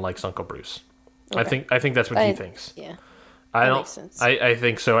because everyone likes Uncle Bruce. Okay. I think that's what he thinks. Yeah. Makes sense. I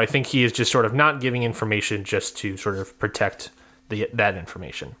think so. I think he is just sort of not giving information just to sort of protect that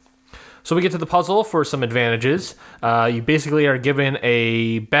information. So we get to the puzzle for some advantages. You basically are given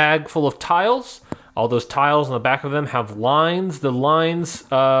a bag full of tiles. All those tiles on the back of them have lines. The lines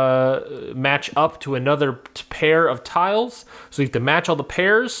match up to another pair of tiles. So you have to match all the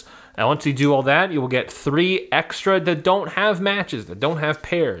pairs. And once you do all that, you will get 3 extra that don't have matches, that don't have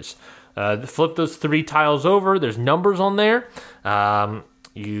pairs. Flip those 3 tiles over. There's numbers on there.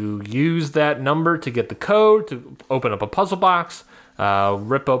 You use that number to get the code to open up a puzzle box,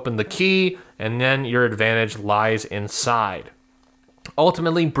 rip open the key, and then your advantage lies inside.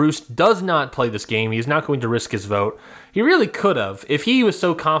 Ultimately, Bruce does not play this game. He's not going to risk his vote. He really could have. If he was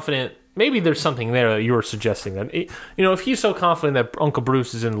so confident, maybe there's something there that you were suggesting. That if he's so confident that Uncle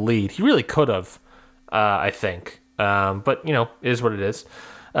Bruce is in the lead, he really could have, I think. But, it is what it is.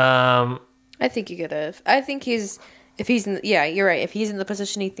 I think he could have. I think you're right. If he's in the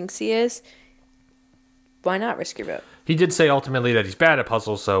position he thinks he is, why not risk your vote? He did say ultimately that he's bad at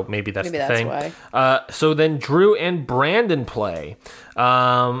puzzles, so maybe that's the thing. Why. So then Drew and Brandon play.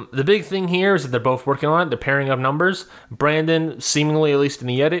 The big thing here is that they're both working on it. They're pairing up numbers. Brandon, seemingly, at least in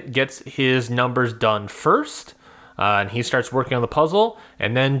the edit, gets his numbers done first, and he starts working on the puzzle.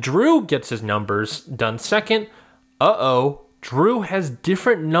 And then Drew gets his numbers done second. Drew has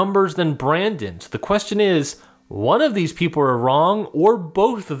different numbers than Brandon. So the question is, one of these people are wrong, or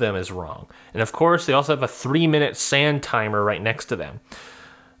both of them is wrong. And of course, they also have a 3-minute sand timer right next to them.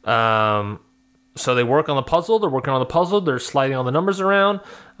 So they work on the puzzle. They're working on the puzzle. They're sliding all the numbers around.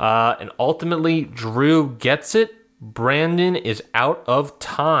 And ultimately, Drew gets it. Brandon is out of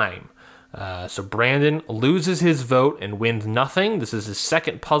time. So Brandon loses his vote and wins nothing. This is his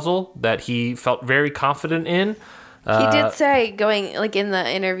second puzzle that he felt very confident in. He did say, in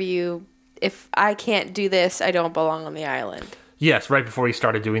the interview, if I can't do this, I don't belong on the island. Yes, right before he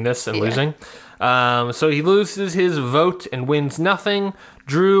started doing this and losing. So he loses his vote and wins nothing.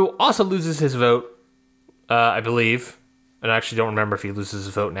 Drew also loses his vote, I believe. And I actually don't remember if he loses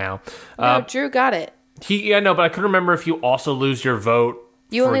his vote now. No, Drew got it. But I couldn't remember if you also lose your vote.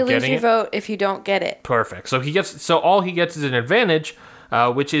 You only lose your vote if you don't get it. Perfect. So all he gets is an advantage,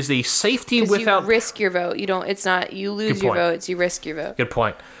 which is a safety without... you risk your vote. It's not you lose your vote, it's you risk your vote. Good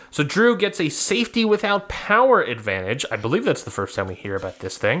point. So Drew gets a safety without power advantage. I believe that's the first time we hear about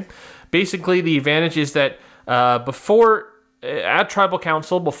this thing. Basically, the advantage is that at Tribal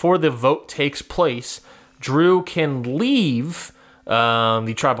Council, before the vote takes place, Drew can leave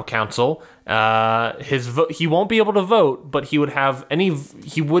the Tribal Council. He won't be able to vote, but he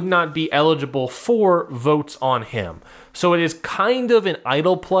would not be eligible for votes on him. So it is kind of an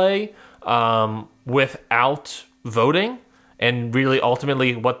idle play without voting. And really,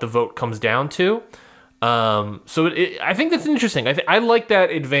 ultimately, what the vote comes down to. I think that's interesting. I like that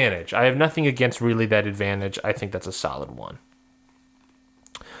advantage. I have nothing against really that advantage. I think that's a solid one.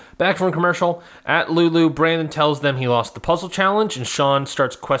 Back from commercial, at Lulu, Brandon tells them he lost the puzzle challenge, and Sean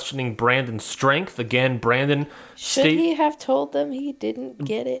starts questioning Brandon's strength. Again, Brandon... Should he have told them he didn't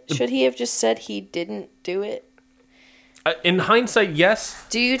get it? Should he have just said he didn't do it? In hindsight, yes.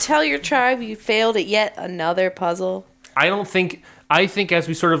 Do you tell your tribe you failed at yet another puzzle? I think as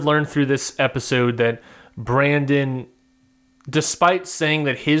we sort of learned through this episode that Brandon, despite saying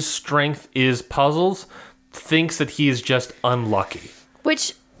that his strength is puzzles, thinks that he is just unlucky.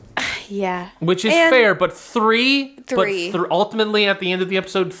 Which is fair, but three. Ultimately, at the end of the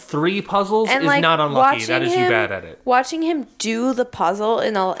episode, 3 puzzles is not unlucky. That is you bad at it. Watching him do the puzzle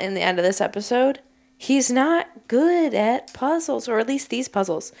in the end of this episode, he's not good at puzzles, or at least these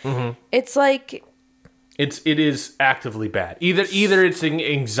puzzles. Mm-hmm. It's like... It is actively bad. Either it's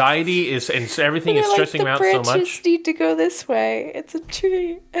anxiety and everything is stressing him out so much. The branches need to go this way. It's a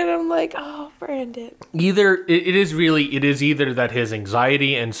tree, and I'm like, oh, Brandon. It is either that his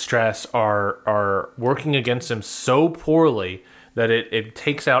anxiety and stress are working against him so poorly that it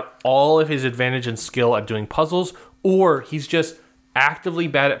takes out all of his advantage and skill at doing puzzles, or he's just actively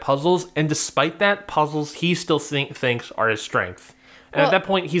bad at puzzles, and despite that, puzzles he still thinks are his strength. And at that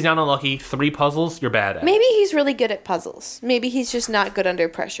point, he's not unlucky. 3 puzzles, you're bad at. Maybe he's really good at puzzles. Maybe he's just not good under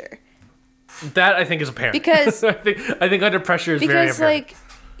pressure. That, I think, is apparent. Because... I think under pressure is very apparent.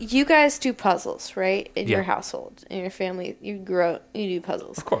 Because, you guys do puzzles, right? In your household. In your family, you do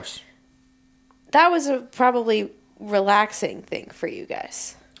puzzles. Of course. That was a probably relaxing thing for you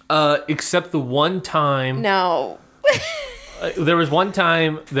guys. Except the one time... No. There was one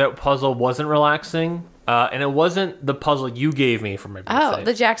time that puzzle wasn't relaxing... and it wasn't the puzzle you gave me for my birthday. Oh,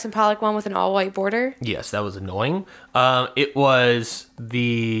 the Jackson Pollock one with an all-white border? Yes, that was annoying. It was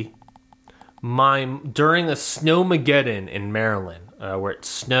during the Snowmageddon in Maryland, where it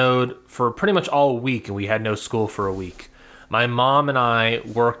snowed for pretty much all week, and we had no school for a week. My mom and I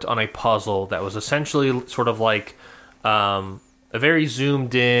worked on a puzzle that was essentially sort of like a very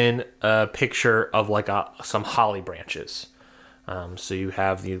zoomed-in picture of like some holly branches. So you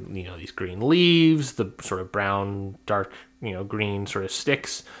have these green leaves, the sort of brown, dark, green sort of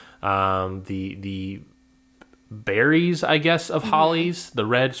sticks, the berries, I guess, of hollies, the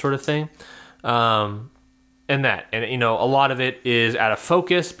red sort of thing. And a lot of it is out of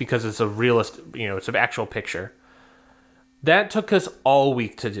focus because it's a realist, it's an actual picture. That took us all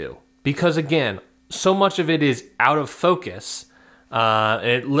week to do because, again, so much of it is out of focus.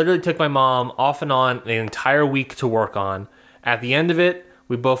 It literally took my mom off and on an entire week to work on. At the end of it,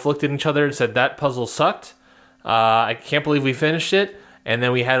 we both looked at each other and said, that puzzle sucked. I can't believe we finished it. And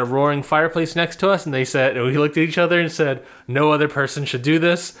then we had a roaring fireplace next to us, and we looked at each other and said, no other person should do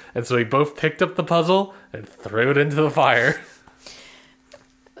this. And so we both picked up the puzzle and threw it into the fire.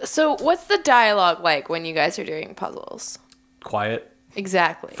 So what's the dialogue like when you guys are doing puzzles? Quiet.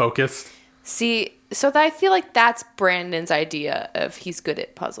 Exactly. Focused. See, so I feel like that's Brandon's idea of he's good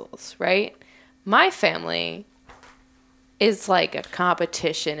at puzzles, right? My family is like a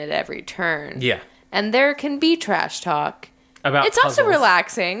competition at every turn. Yeah. And there can be trash talk. It's also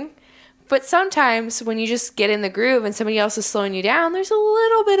relaxing, but sometimes when you just get in the groove and somebody else is slowing you down, there's a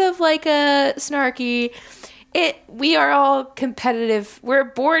little bit of like a snarky. We are all competitive. We're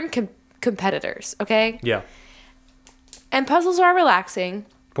born competitors, okay? Yeah. And puzzles are relaxing.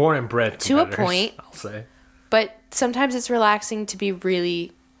 Born and bred to a point, I'll say. But sometimes it's relaxing to be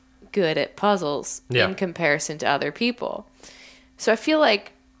really good at puzzles in comparison to other people. So I feel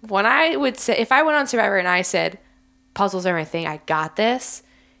like when I would say, if I went on Survivor and I said, puzzles are my thing, I got this,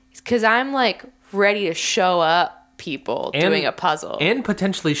 it's because I'm like ready to show up people doing a puzzle. And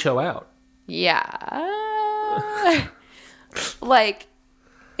potentially show out. Yeah. Like,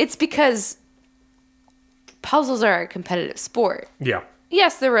 it's because puzzles are a competitive sport. Yeah.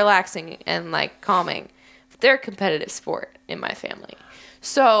 Yes, they're relaxing and like calming, but they're a competitive sport in my family.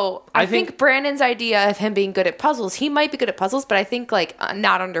 So I think Brandon's idea of him being good at puzzles, he might be good at puzzles, but I think like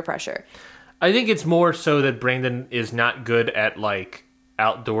not under pressure. I think it's more so that Brandon is not good at like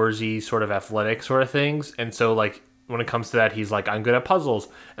outdoorsy sort of athletic sort of things. And so like when it comes to that, he's like, I'm good at puzzles.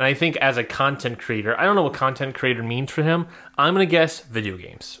 And I think as a content creator, I don't know what content creator means for him. I'm going to guess video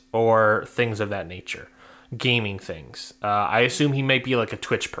games or things of that nature. Gaming things. I assume he might be like a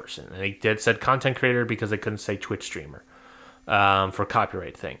Twitch person. And they said content creator because they couldn't say Twitch streamer for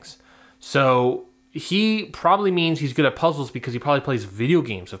copyright things. So he probably means he's good at puzzles because he probably plays video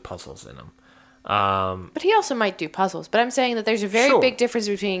games with puzzles in them. But he also might do puzzles. But I'm saying that there's a very big difference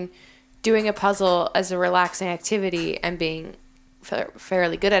between doing a puzzle as a relaxing activity and being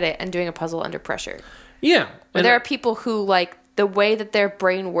fairly good at it and doing a puzzle under pressure. Yeah. And there are people who like the way that their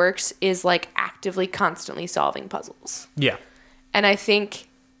brain works is like actively constantly solving puzzles. Yeah. And I think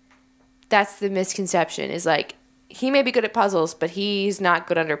that's the misconception is like he may be good at puzzles, but he's not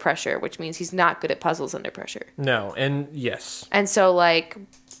good under pressure, which means he's not good at puzzles under pressure. No, and yes. And so like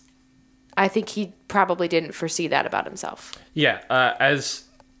I think he probably didn't foresee that about himself. Yeah,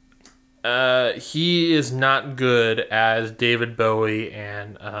 he is not good as David Bowie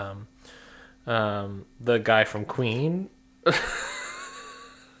and the guy from Queen.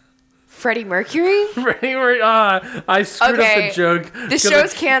 Freddie Mercury? Freddie Mercury. I screwed up the joke. The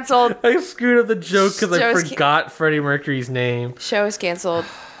show's canceled. I screwed up the joke because I forgot Freddie Mercury's name. Show is canceled.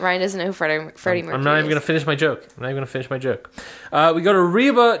 Ryan doesn't know who Freddie Mercury is. I'm not even going to finish my joke. We go to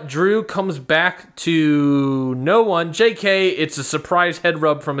Reba. Drew comes back to no one. JK, it's a surprise head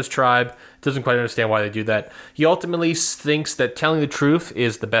rub from his tribe. Doesn't quite understand why they do that. He ultimately thinks that telling the truth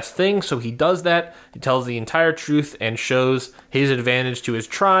is the best thing, so he does that. He tells the entire truth and shows his advantage to his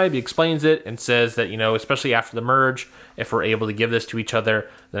tribe. He explains it and says that, especially after the merge, if we're able to give this to each other,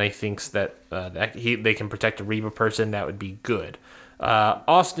 then he thinks that they can protect a Reba person. That would be good.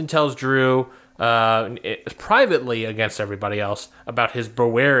 Austin tells Drew privately against everybody else about his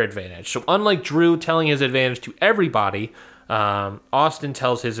Beware advantage. So unlike Drew telling his advantage to everybody, Austin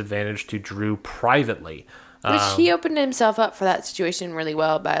tells his advantage to Drew privately. Which he opened himself up for that situation really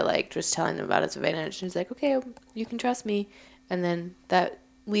well by like just telling them about his advantage. He's like, okay, you can trust me. And then that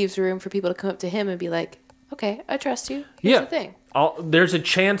leaves room for people to come up to him and be like, okay, I trust you. Here's the thing. There's a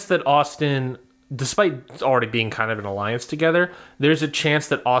chance that Austin, despite already being kind of an alliance together, there's a chance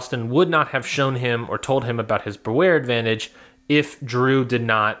that Austin would not have shown him or told him about his Beware advantage if Drew did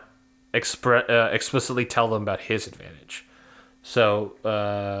not explicitly tell them about his advantage. So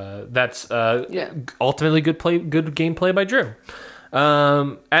that's ultimately good gameplay by Drew.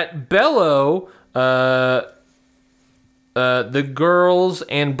 At Bello, the girls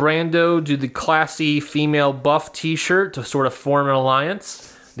and Brando do the classy female buff T-shirt to sort of form an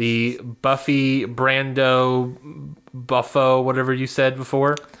alliance. The Buffy, Brando, Buffo, whatever you said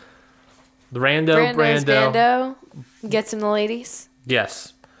before. The Brando. Gets him the ladies.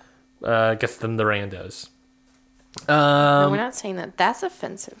 Yes. Gets them the randos. No, we're not saying that. That's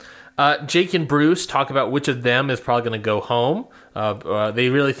offensive. Jake and Bruce talk about which of them is probably going to go home. They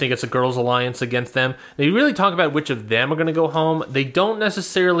really think it's a girls' alliance against them. They really talk about which of them are going to go home. They don't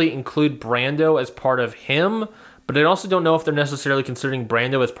necessarily include Brando as part of him, but they also don't know if they're necessarily considering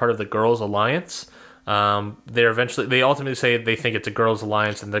Brando as part of the girls' alliance. They ultimately say they think it's a girls'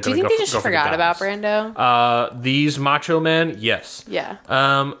 alliance, and they're going to go. Do you think they just forgot about Brando? These macho men, yes.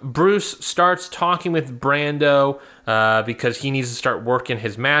 Yeah. Bruce starts talking with Brando because he needs to start working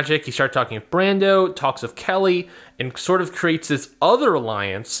his magic. He starts talking with Brando, talks of Kelly, and sort of creates this other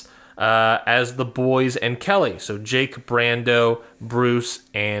alliance as the boys and Kelly. So Jake, Brando, Bruce,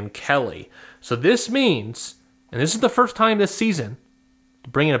 and Kelly. So this means, and this is the first time this season,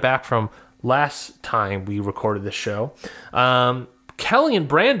 bringing it back from last time we recorded this show, Kelly and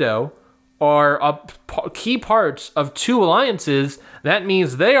Brando are key parts of two alliances. That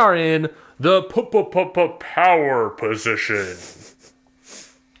means they are in the power position.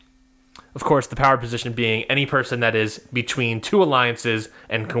 Of course, the power position being any person that is between two alliances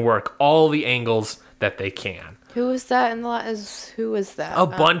and can work all the angles that they can. Who was that who was that? A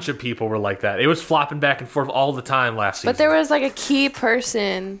bunch of people were like that. It was flopping back and forth all the time last season. But there was like a key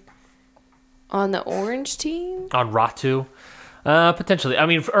person on the orange team? On Ratu? Potentially. I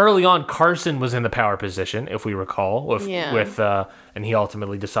mean, early on, Carson was in the power position, if we recall, and he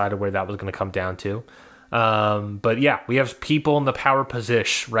ultimately decided where that was going to come down to. But yeah, we have people in the power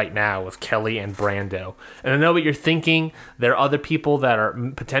position right now with Kelly and Brando. And I know what you're thinking. There are other people that are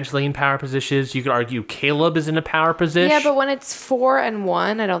potentially in power positions. You could argue Caleb is in a power position. Yeah, but when it's 4 and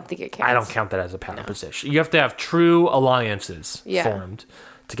 1, I don't think it counts. I don't count that as a power position. You have to have true alliances formed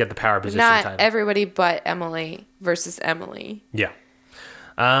to get the power position title. Not everybody but Emily versus Emily. Yeah.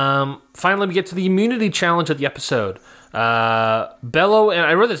 Finally, we get to the immunity challenge of the episode. Bello, and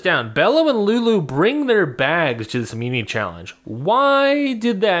I wrote this down, Bello and Lulu bring their bags to this immunity challenge. Why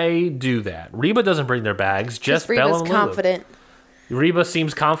did they do that? Reba doesn't bring their bags, just Bello and Lulu. Confident. Reba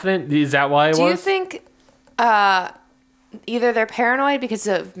seems confident? Is that why it was? Do you think either they're paranoid because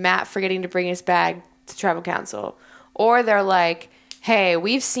of Matt forgetting to bring his bag to tribal council, or they're like, hey,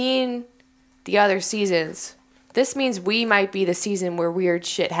 we've seen the other seasons. This means we might be the season where weird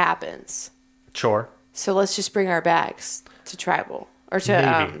shit happens. Sure. So let's just bring our bags to tribal or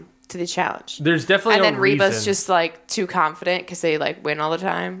to the challenge. There's definitely and no then Reba's reason. just like too confident because they like win all the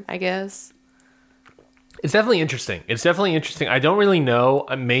time, I guess. It's definitely interesting. I don't really know.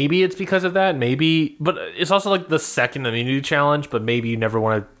 Maybe it's because of that. Maybe, but it's also like the second immunity challenge. But maybe you never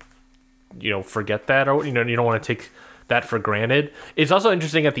want to, forget that, or you don't want to take that for granted. It's also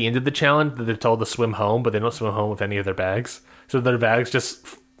interesting at the end of the challenge that they're told to swim home, but they don't swim home with any of their bags. So their bags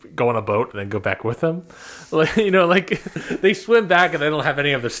just go on a boat and then go back with them. Like they swim back and they don't have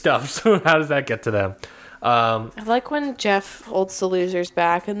any of their stuff. So how does that get to them? I like when Jeff holds the losers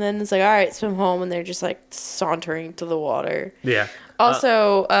back and then it's like, all right, swim home, and they're just like sauntering to the water. Yeah.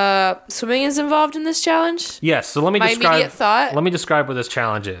 Also, swimming is involved in this challenge. Yes. So let me immediate thought. Let me describe what this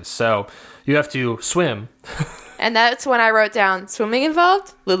challenge is. So you have to swim. And that's when I wrote down swimming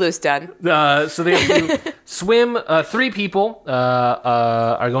involved. Lulu's done. So they have to swim. 3 people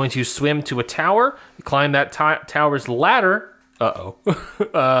are going to swim to a tower, climb that tower's ladder.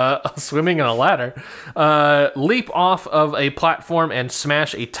 Swimming on a ladder. Leap off of a platform and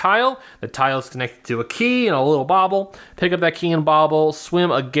smash a tile. The tile is connected to a key and a little bobble. Pick up that key and bobble. Swim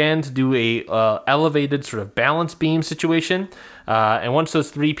again to do a elevated sort of balance beam situation. And once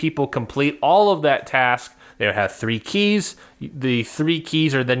those 3 people complete all of that task, they have 3 keys. The 3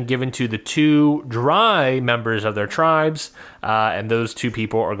 keys are then given to the 2 dry members of their tribes, and those 2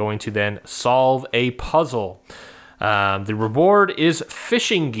 people are going to then solve a puzzle. The reward is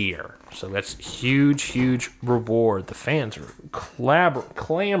fishing gear. So that's huge reward. The fans are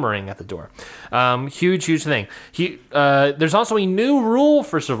clamoring at the door. Huge thing. There's also a new rule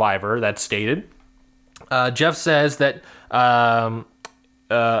for Survivor that's stated. Jeff says that...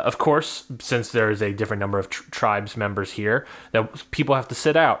 of course, since there is a different number of tribes members here, that people have to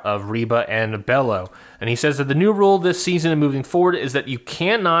sit out of Reba and Bello. And he says that the new rule this season and moving forward is that you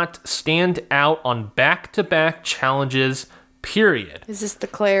cannot stand out on back-to-back challenges, period. Is this the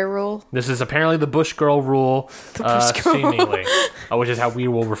Claire rule? This is apparently the Bush Girl rule, seemingly, which is how we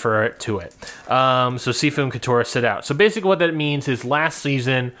will refer to it. So Sifu and Katora sit out. So basically what that means is last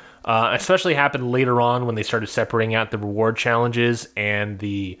season... especially happened later on when they started separating out the reward challenges and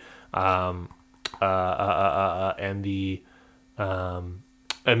the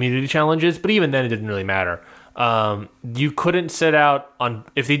immunity challenges. But even then, it didn't really matter. You couldn't sit out on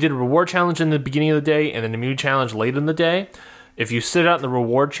if they did a reward challenge in the beginning of the day and then an immunity challenge late in the day. If you sit out in the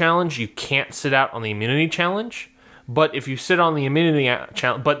reward challenge, you can't sit out on the immunity challenge. but if you sit on the immunity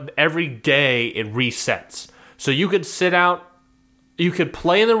challenge, but every day it resets. So you could sit out, you could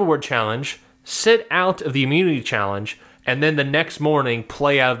play in the reward challenge, sit out of the immunity challenge, and then the next morning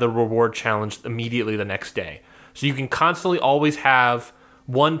play out of the reward challenge immediately the next day. So you can constantly always have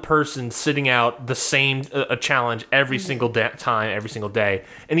one person sitting out the same a challenge every single time, every single day.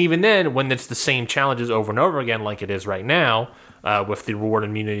 And even then, when it's the same challenges over and over again, like it is right now, with the reward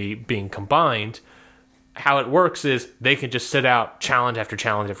and immunity being combined, how it works is they can just sit out challenge after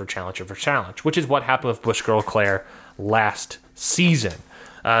challenge after challenge after challenge, which is what happened with Bush Girl Claire last season.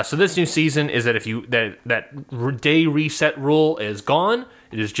 So this new season is that if you that day reset rule is gone.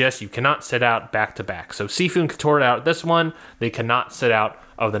 It is just you cannot sit out back to back. So Sifu and Katora out this one, they cannot sit out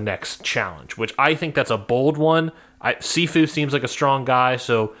of the next challenge, which I think that's a bold one. Sifu seems like a strong guy,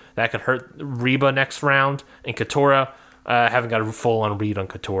 so that could hurt Reba next round. And Katora, haven't got a full on read on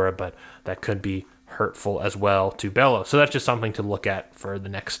Katora, but that could be hurtful as well to Bello. So that's just something to look at for the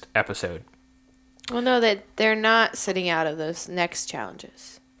next episode. Well, no, that they're not sitting out of those next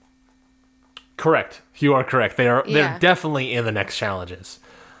challenges. Correct. You are correct. They're definitely in the next challenges.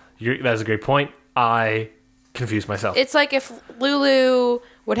 That's a great point. I confused myself. It's like if Lulu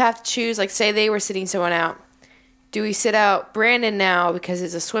would have to choose, like say they were sitting someone out. Do we sit out Brandon now because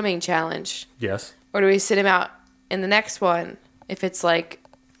it's a swimming challenge? Yes. Or do we sit him out in the next one if it's like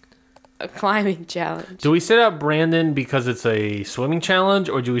a climbing challenge? Do we sit out Brandon because it's a swimming challenge,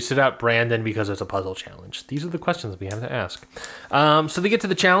 or do we sit out Brandon because it's a puzzle challenge? These are the questions we have to ask. So they get to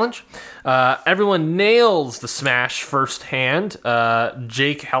the challenge. Everyone nails the smash firsthand.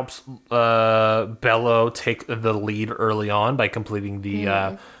 Jake helps Bello take the lead early on by completing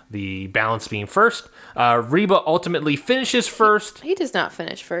the balance beam first. Reba ultimately finishes first. He does not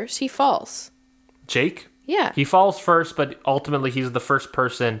finish first. He falls. Jake? Yeah. He falls first, but ultimately he's the first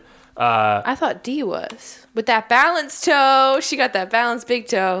person. I thought Dee was. With that balance toe. She got that balance big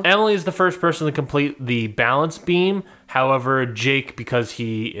toe. Emily is the first person to complete the balance beam. However, Jake, because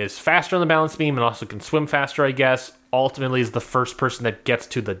he is faster on the balance beam and also can swim faster, I guess, ultimately is the first person that gets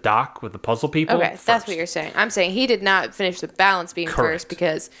to the dock with the puzzle people. Okay, that's what you're saying. I'm saying he did not finish the balance beam first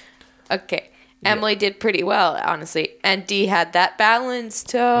because, Emily did pretty well, honestly. And Dee had that balance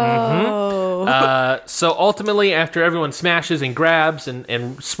toe. Mm-hmm. So ultimately, after everyone smashes and grabs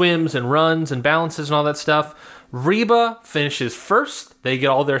and swims and runs and balances and all that stuff, Reba finishes first. They get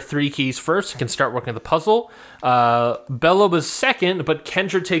all their 3 keys first and can start working the puzzle. Bella was second, but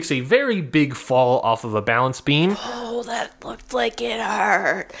Kendra takes a very big fall off of a balance beam. Oh, that looked like it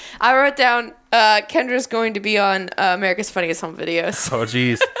hurt. I wrote down Kendra's going to be on America's Funniest Home Videos. Oh,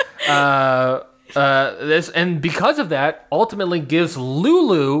 jeez. And because of that, ultimately gives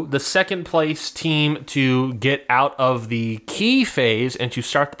Lulu the second place team to get out of the key phase and to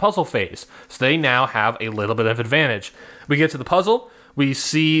start the puzzle phase. So they now have a little bit of advantage. We get to the puzzle. We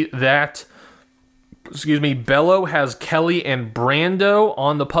see that, Bello has Kelly and Brando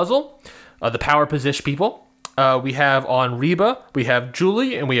on the puzzle, the power position people. We have on Reba, we have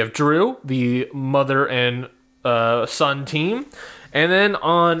Julie, and we have Drew, the mother and son team. And then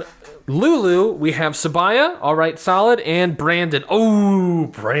on Lulu, we have Sabaya, all right, solid, and Brandon. Oh,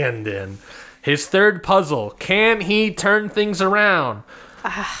 Brandon. His third puzzle. Can he turn things around?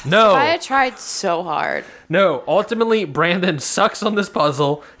 No. Sabaya tried so hard. No. Ultimately, Brandon sucks on this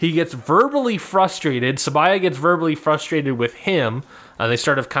puzzle. He gets verbally frustrated. Sabaya gets verbally frustrated with him. They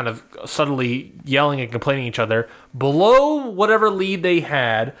started kind of subtly yelling and complaining at each other below whatever lead they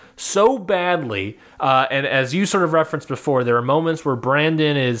had so badly. And as you sort of referenced before, there are moments where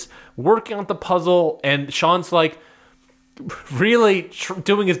Brandon is working on the puzzle and Sean's like really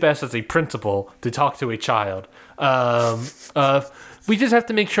doing his best as a principal to talk to a child. We just have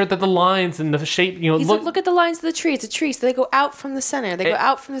to make sure that the lines and the shape, He's like, look at the lines of the tree. It's a tree, so they go out from the center. Go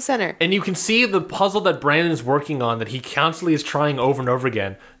out from the center. And you can see the puzzle that Brandon is working on that he constantly is trying over and over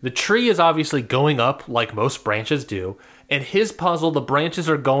again. The tree is obviously going up like most branches do. And his puzzle, the branches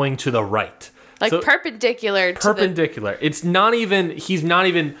are going to the right. Like so, perpendicular. Perpendicular. He's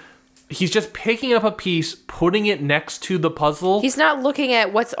just picking up a piece, putting it next to the puzzle. He's not looking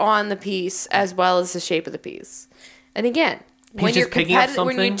at what's on the piece as well as the shape of the piece. And again, when you're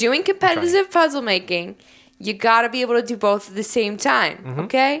doing competitive puzzle making, you got to be able to do both at the same time,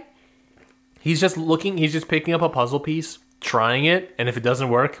 okay? He's just picking up a puzzle piece, trying it, and if it doesn't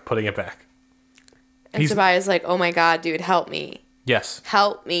work, putting it back. And Sabaya's like, oh my God, dude, help me. Yes.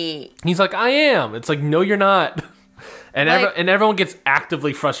 Help me. He's like, I am. It's like, no, you're not. And everyone gets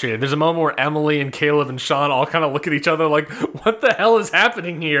actively frustrated. There's a moment where Emily and Caleb and Sean all kind of look at each other like, what the hell is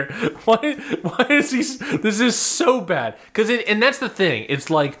happening here? Why is he... This is so bad. And that's the thing. It's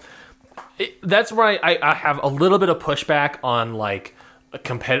like, That's where I have a little bit of pushback on like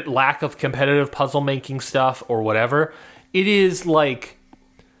a lack of competitive puzzle making stuff or whatever. It is like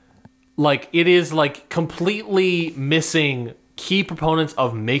completely missing key proponents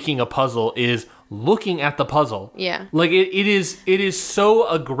of making a puzzle is looking at the puzzle. Yeah. Like it is so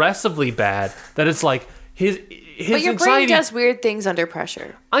aggressively bad that it's like his but your anxiety, brain does weird things under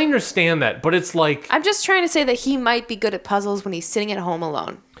pressure. I understand that, but it's like I'm just trying to say that he might be good at puzzles when he's sitting at home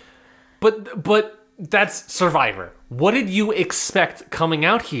alone. But that's Survivor. What did you expect coming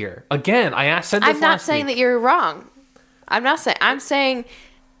out here? Again, said this last week. I'm not saying that you're wrong. I'm saying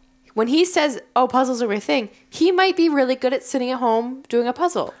when he says, "Oh, puzzles are my thing," he might be really good at sitting at home doing a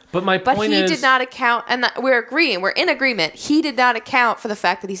puzzle. But my point is, he did not account, and we're in agreement. He did not account for the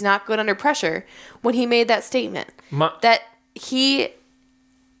fact that he's not good under pressure when he made that statement. That he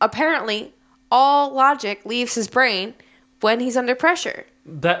apparently all logic leaves his brain when he's under pressure.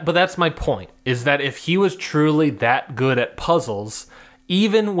 But that's my point. Is that if he was truly that good at puzzles,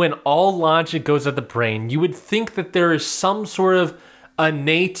 even when all logic goes at the brain, you would think that there is some sort of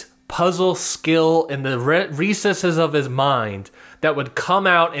innate puzzle skill in the recesses of his mind that would come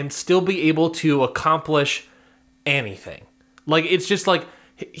out and still be able to accomplish anything. Like, it's just like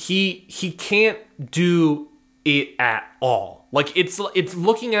he can't do it at all. Like, it's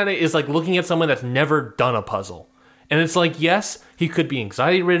looking at it is like looking at someone that's never done a puzzle. And it's like, yes, he could be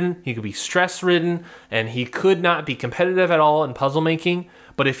anxiety-ridden, he could be stress-ridden, and he could not be competitive at all in puzzle making.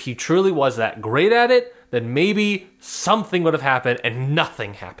 But if he truly was that great at it, then maybe something would have happened and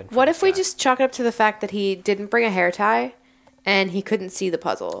nothing happened. What if we just chalk it up to the fact that he didn't bring a hair tie and he couldn't see the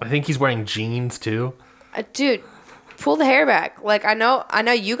puzzle? I think he's wearing jeans too. Dude, pull the hair back. Like, I know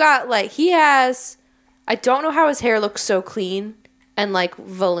you got, like, he has... I don't know how his hair looks so clean and, like,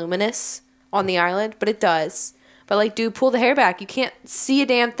 voluminous on the island, but it does. But, like, dude, pull the hair back. You can't see a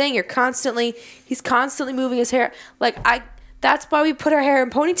damn thing. He's constantly moving his hair. Like, that's why we put our hair in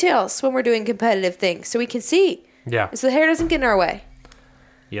ponytails when we're doing competitive things, so we can see. Yeah. So the hair doesn't get in our way.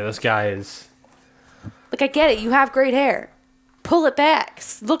 Yeah, this guy is... Like, I get it. You have great hair. Pull it back.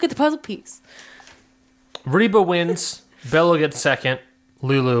 Look at the puzzle piece. Reba wins. Bella gets second.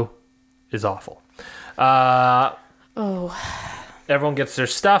 Lulu is awful. Everyone gets their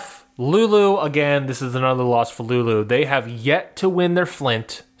stuff. Lulu, again, this is another loss for Lulu. They have yet to win their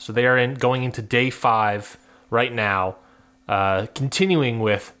Flint, so they are going into day 5 right now, continuing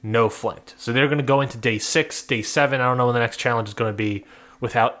with no Flint. So they're going to go into day 6, day 7, I don't know when the next challenge is going to be,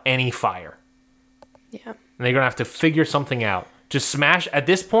 without any fire. Yeah. And they're going to have to figure something out. Just smash, at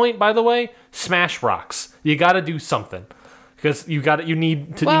this point, by the way, smash rocks. You got to do something. Because you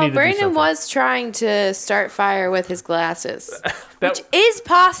need to Brandon was trying to start fire with his glasses, which is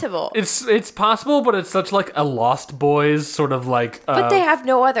possible. It's possible, but it's such like a Lost Boys sort of like. But they have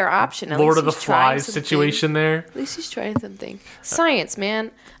no other option. Lord of the Flies situation there. At least he's trying something. Science, man.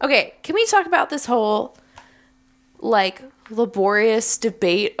 Okay, can we talk about this whole like laborious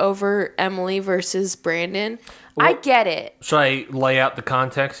debate over Emily versus Brandon? Well, I get it. Should I lay out the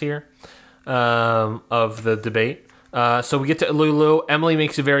context here of the debate? So we get to Lulu. Emily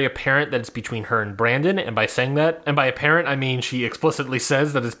makes it very apparent that it's between her and Brandon. And by saying that, and by apparent, I mean she explicitly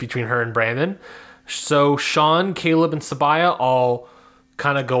says that it's between her and Brandon. So Sean, Caleb, and Sabaya all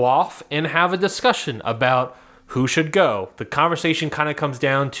kind of go off and have a discussion about who should go. The conversation kind of comes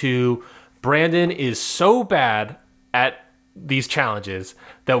down to Brandon is so bad at these challenges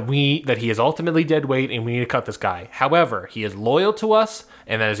that he is ultimately dead weight and we need to cut this guy. However, he is loyal to us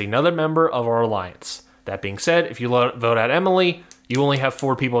and that is another member of our alliance. That being said, if you vote out Emily, you only have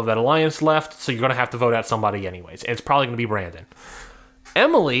 4 people of that alliance left, so you're going to have to vote out somebody anyways. And it's probably going to be Brandon.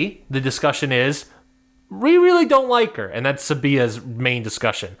 Emily, the discussion is, we really don't like her, and that's Sabia's main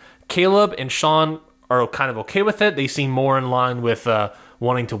discussion. Caleb and Sean are kind of okay with it. They seem more in line with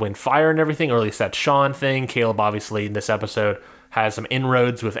wanting to win fire and everything, or at least that Sean thing. Caleb, obviously, in this episode, has some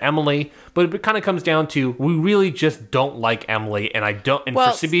inroads with Emily, but it kind of comes down to, we really just don't like Emily, and for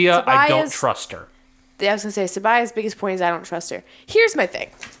Sabia, I don't trust her. I was going to say, Sabaya's biggest point is I don't trust her. Here's my thing.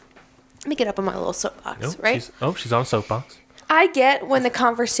 Let me get up on my little soapbox, right? She's on soapbox. I get when the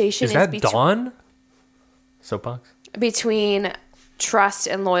conversation is that Dawn? Soapbox? Between trust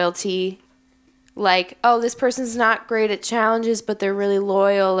and loyalty. Like, oh, this person's not great at challenges, but they're really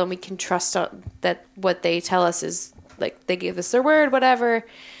loyal, and we can trust that what they tell us is, like, they give us their word, whatever.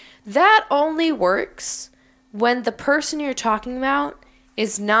 That only works when the person you're talking about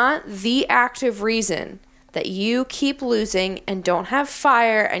is not the active reason that you keep losing and don't have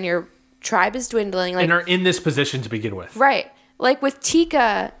fire and your tribe is dwindling. Like, and are in this position to begin with. Right. Like with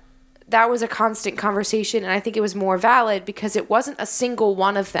Tika, that was a constant conversation, and I think it was more valid because it wasn't a single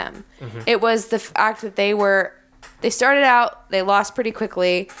one of them. Mm-hmm. It was the fact that they started out, they lost pretty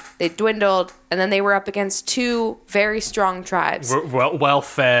quickly, they dwindled, and then they were up against two very strong tribes. Well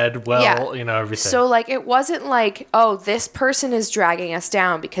fed, everything. So, like, it wasn't like, oh, this person is dragging us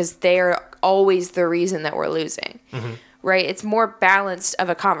down because they're always the reason that we're losing. Mm-hmm. Right? It's more balanced of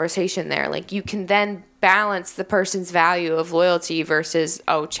a conversation there. Like, you can then balance the person's value of loyalty versus,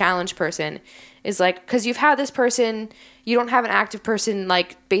 challenge person is like, because you've had this person, you don't have an active person,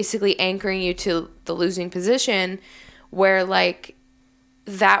 like, basically anchoring you to the losing position where, like,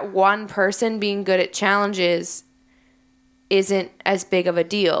 that one person being good at challenges isn't as big of a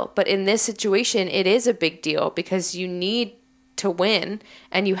deal. But in this situation, it is a big deal because you need to win,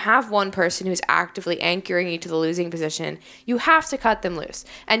 and you have one person who's actively anchoring you to the losing position. You have to cut them loose.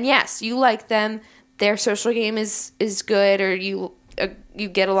 And yes, you like them, their social game is good, or you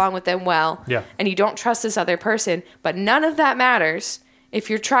get along with them well, and you don't trust this other person, but none of that matters if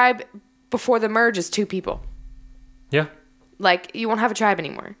your tribe before the merge is 2 people. Yeah. Like, you won't have a tribe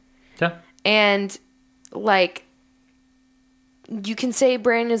anymore. Yeah. And, like, you can say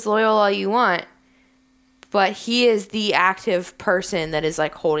Brandon is loyal all you want, but he is the active person that is,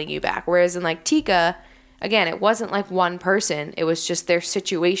 like, holding you back. Whereas in, like, Tika, again, it wasn't, like, one person. It was just their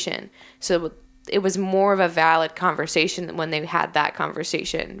situation. So it was more of a valid conversation when they had that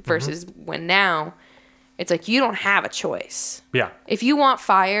conversation versus when now it's like you don't have a choice. Yeah. If you want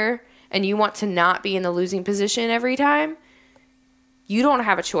fire and you want to not be in the losing position every time, you don't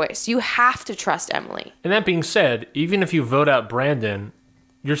have a choice. You have to trust Emily. And that being said, even if you vote out Brandon,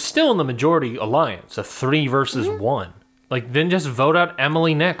 you're still in the majority alliance, a 3 versus 1. Like, then just vote out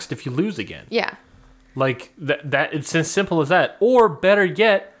Emily next if you lose again. Yeah. Like, that it's as simple as that. Or, better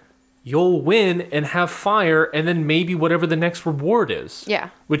yet, you'll win and have fire, and then maybe whatever the next reward is. Yeah.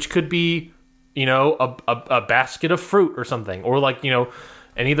 Which could be, a basket of fruit or something. Or, like,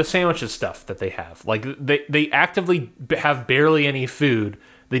 any of the sandwiches stuff that they have. Like, they actively have barely any food.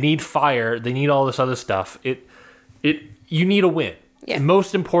 They need fire. They need all this other stuff. You need a win. Yeah.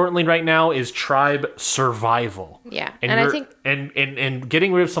 Most importantly right now is tribe survival. Yeah. And I think and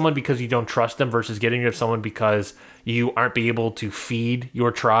getting rid of someone because you don't trust them versus getting rid of someone because you aren't be able to feed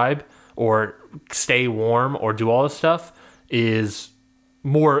your tribe or stay warm or do all this stuff is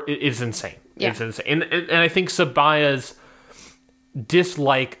insane. Yeah. It's insane. And I think Sabaya's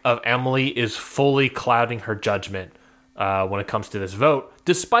dislike of Emily is fully clouding her judgment when it comes to this vote,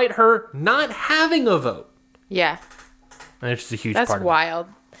 despite her not having a vote. Yeah. And it's just a huge part of it. That's wild.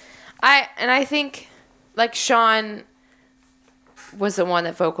 I think, like, Sean was the one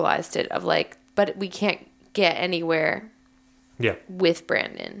that vocalized it of, like, but we can't get anywhere with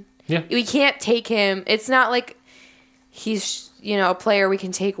Brandon. Yeah. We can't take him. It's not like he's, a player we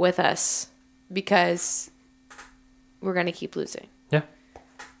can take with us because we're going to keep losing.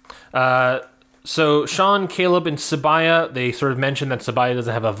 Yeah. So Sean, Caleb, and Sabaya, they sort of mentioned that Sabaya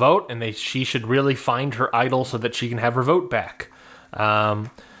doesn't have a vote, and she should really find her idol so that she can have her vote back. So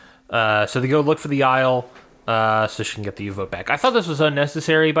they go look for the idol so she can get the vote back. I thought this was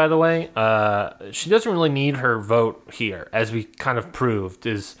unnecessary, by the way. She doesn't really need her vote here, as we kind of proved.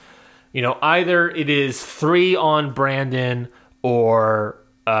 Is either it is 3 on Brandon or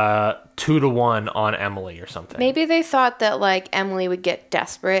 2-1 on Emily or something. Maybe they thought that, like, Emily would get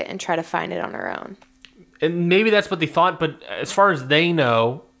desperate and try to find it on her own. And maybe that's what they thought, but as far as they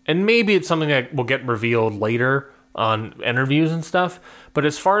know, and maybe it's something that will get revealed later on interviews and stuff, but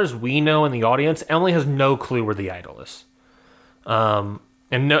as far as we know in the audience, Emily has no clue where the idol is.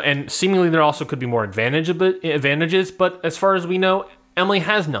 And seemingly there also could be more advantages, but as far as we know, Emily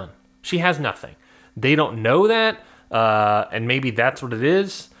has none. She has nothing. They don't know that, and maybe that's what it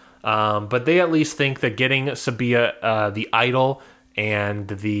is. But they at least think that getting Sabia the idol and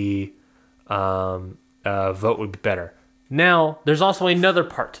the vote would be better. Now, there's also another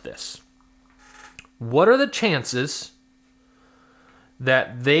part to this. What are the chances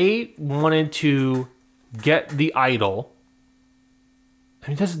that they wanted to get the idol? I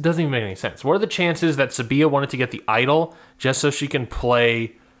mean, this doesn't even make any sense. What are the chances that Sabia wanted to get the idol just so she can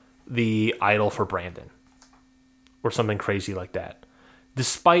play the idol for Brandon? Or something crazy like that.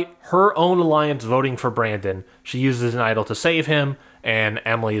 Despite her own alliance voting for Brandon, she uses an idol to save him, and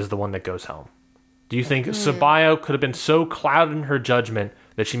Emily is the one that goes home. Do you think Sabaya could have been so clouded in her judgment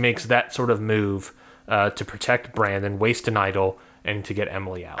that she makes that sort of move to protect Brandon, waste an idol, and to get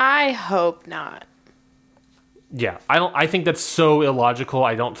Emily out? I hope not. Yeah, I think that's so illogical.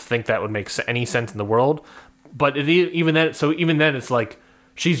 I don't think that would make any sense in the world. But even then, it's like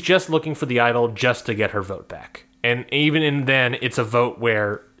she's just looking for the idol just to get her vote back. And even then, it's a vote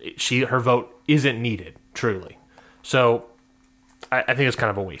where her vote isn't needed, truly. So I think it's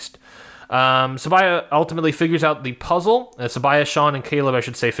kind of a waste. Sabaya ultimately figures out the puzzle. Sabaya, Sean, and Caleb, I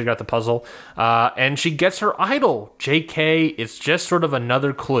should say, figure out the puzzle. And she gets her idol. JK, it's just sort of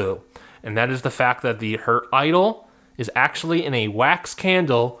another clue. And that is the fact that her idol is actually in a wax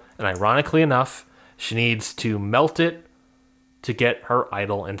candle. And ironically enough, she needs to melt it to get her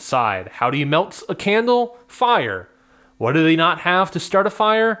idol inside. How do you melt a candle? Fire. What do they not have to start a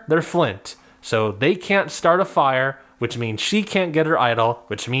fire? They're flint. So they can't start a fire, which means she can't get her idol,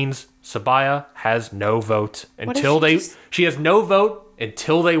 which means Sabaya has no vote until she has no vote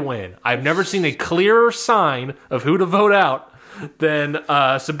until they win. I've never seen a clearer sign of who to vote out than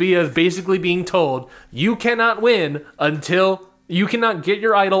Sabaya is basically being told, you cannot win until you cannot get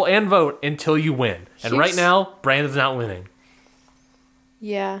your idol and vote until you win. And right now, Brandon's not winning.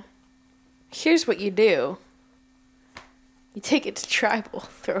 Yeah. Here's what you do. You take it to tribal,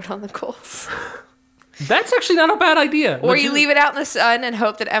 throw it on the coals. That's actually not a bad idea. Or you leave it out in the sun and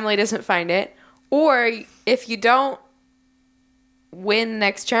hope that Emily doesn't find it. Or if you don't win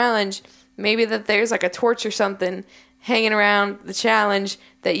next challenge, maybe that there's like a torch or something hanging around the challenge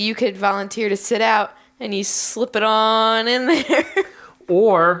that you could volunteer to sit out and you slip it on in there.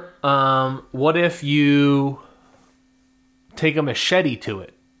 Or what if you take a machete to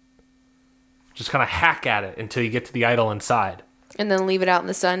it? Just kind of hack at it until you get to the idol inside. And then leave it out in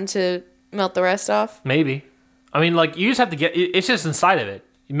the sun to melt the rest off? Maybe. I mean, like, you just have to get... It's just inside of it.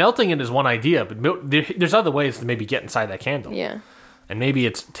 Melting it is one idea, but there's other ways to maybe get inside that candle. Yeah. And maybe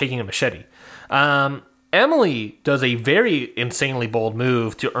it's taking a machete. Emily does a very insanely bold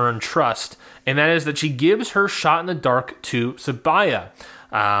move to earn trust, and that is that she gives her shot in the dark to Sabaya.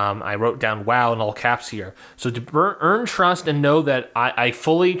 I wrote down wow in all caps here. So to earn trust and know that I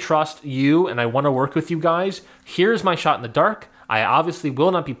fully trust you and I want to work with you guys, here's my shot in the dark. I obviously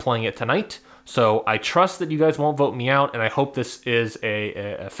will not be playing it tonight, so I trust that you guys won't vote me out, and I hope this is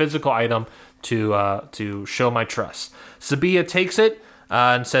a physical item to show my trust. Sabaya takes it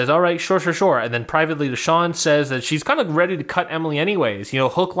and says, all right, sure. And then privately to Sean says that she's kind of ready to cut Emily anyways. You know,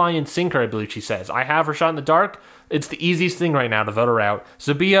 hook, line, and sinker, I believe she says. I have her shot in the dark. It's the easiest thing right now to vote her out.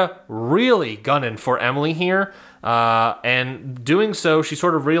 Sabaya really gunning for Emily here. And doing so, she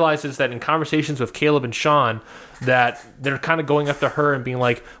sort of realizes that in conversations with Caleb and Sean, that they're kind of going up to her and being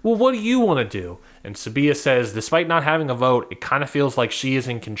like, well, what do you want to do? And Sabaya says, despite not having a vote, it kind of feels like she is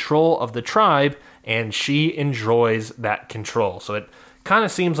in control of the tribe, and she enjoys that control. So it kind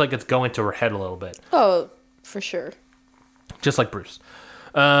of seems like it's going to her head a little bit. Oh, for sure. Just like Bruce.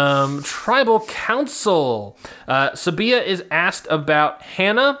 Tribal Council. Sabaya is asked about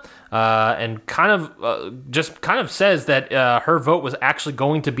Hannah, and kind of says that her vote was actually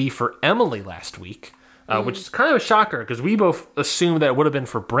going to be for Emily last week, which is kind of a shocker because we both assumed that it would have been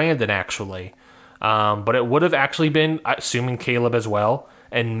for Brandon actually, but it would have actually been, assuming Caleb as well,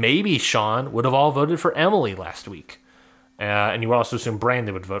 and maybe Sean would have all voted for Emily last week, and you would also assume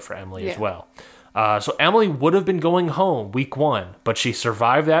Brandon would vote for Emily as well. So Emily would have been going home week 1, but she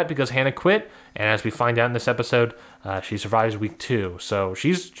survived that because Hannah quit. And as we find out in this episode, she survives week 2. So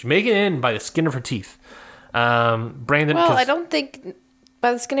she's making it in by the skin of her teeth. Brandon. Well, I don't think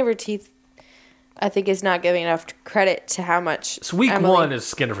by the skin of her teeth, I think is not giving enough credit to how much. So week Emily, 1 is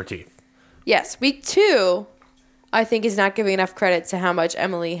skin of her teeth. Yes. Week 2, I think is not giving enough credit to how much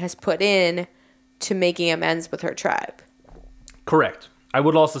Emily has put in to making amends with her tribe. Correct. I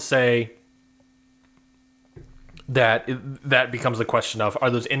would also say that becomes the question of, are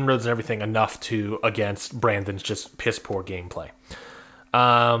those inroads and everything enough to against Brandon's just piss poor gameplay?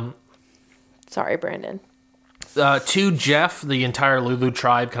 Sorry, Brandon. To Jeff, the entire Lulu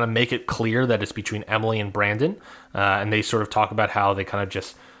tribe kind of make it clear that it's between Emily and Brandon, and they sort of talk about how they kind of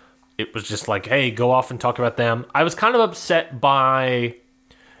just, it was just like, hey, go off and talk about them. I was kind of upset by,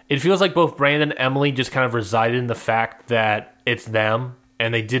 it feels like both Brandon and Emily just kind of resided in the fact that it's them,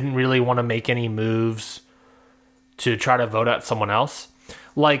 and they didn't really want to make any moves to try to vote out someone else.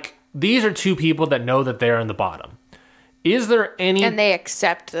 Like, these are two people that know that they're in the bottom. Is there any... And they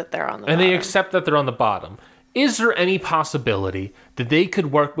accept that they're on the bottom. And they accept that they're on the bottom. Is there any possibility that they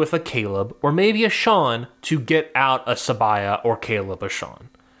could work with a Caleb or maybe a Sean to get out a Sabaya or Caleb or Sean?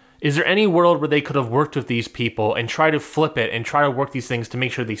 Is there any world where they could have worked with these people and try to flip it and try to work these things to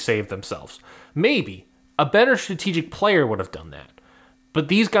make sure they save themselves? Maybe. A better strategic player would have done that. But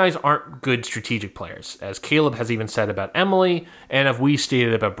these guys aren't good strategic players, as Caleb has even said about Emily, and have we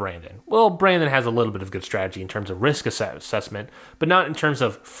stated about Brandon. Well, Brandon has a little bit of good strategy in terms of risk assessment, but not in terms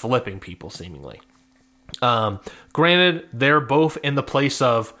of flipping people, seemingly. Granted, they're both in the place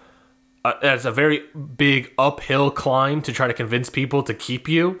of, as a very big uphill climb to try to convince people to keep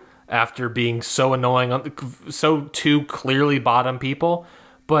you after being so annoying, so too clearly bottom people.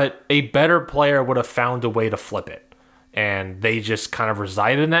 But a better player would have found a way to flip it. And they just kind of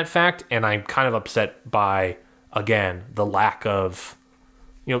resided in that fact. And I'm kind of upset by, again, the lack of,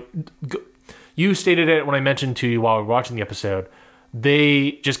 you stated it when I mentioned to you while we were watching the episode.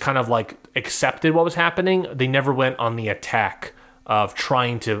 They just kind of like accepted what was happening. They never went on the attack of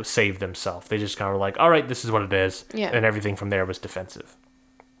trying to save themselves. They just kind of were like, all right, this is what it is. Yeah. And everything from there was defensive.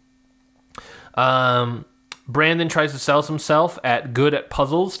 Brandon tries to sell himself at good at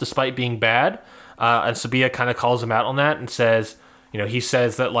puzzles despite being bad. And Sabia kind of calls him out on that and says, he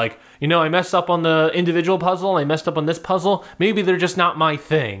says that like, I messed up on the individual puzzle. I messed up on this puzzle. Maybe they're just not my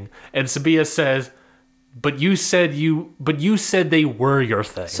thing. And Sabia says, but you said they were your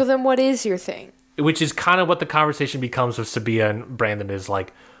thing. So then what is your thing? Which is kind of what the conversation becomes with Sabia and Brandon is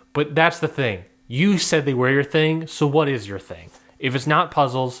like, but that's the thing. You said they were your thing. So what is your thing? If it's not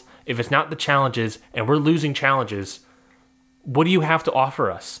puzzles, if it's not the challenges, and we're losing challenges, what do you have to offer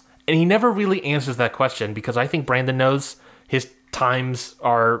us? And he never really answers that question because I think Brandon knows his times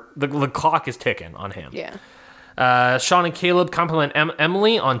are, the clock is ticking on him. Yeah. Sean and Caleb compliment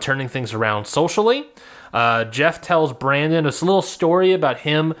Emily on turning things around socially. Jeff tells Brandon a little story about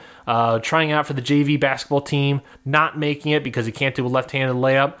him trying out for the JV basketball team, not making it because he can't do a left-handed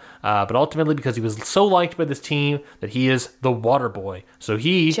layup, but ultimately because he was so liked by this team that he is the water boy. So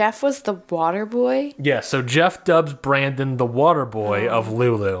Jeff was the water boy? Yeah, so Jeff dubs Brandon the water boy of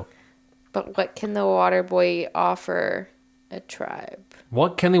Lulu. But what can the water boy offer a tribe?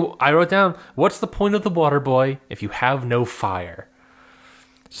 I wrote down, what's the point of the water boy if you have no fire?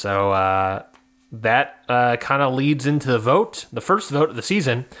 So, that kind of leads into the vote, the first vote of the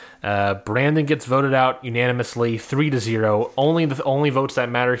season. Brandon gets voted out unanimously, 3-0. The only votes that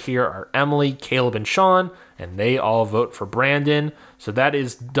matter here are Emily, Caleb, and Sean, and they all vote for Brandon. So that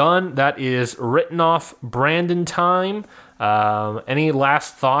is done. That is written off Brandon time. Any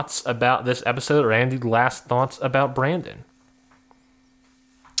last thoughts about this episode, or any last thoughts about Brandon?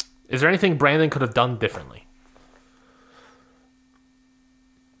 Is there anything Brandon could have done differently?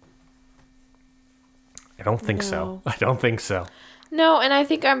 I don't think so. I don't think so. No, and I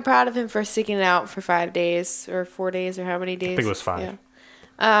think I'm proud of him for sticking it out for 5 days or 4 days or how many days? I think it was 5.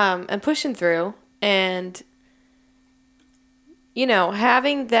 Yeah. And pushing through and,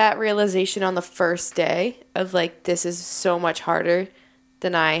 having that realization on the first day of like, this is so much harder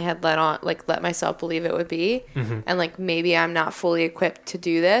than I had let myself believe it would be. Mm-hmm. And like, maybe I'm not fully equipped to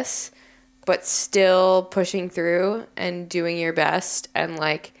do this, but still pushing through and doing your best and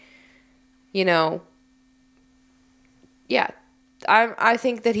like, yeah, I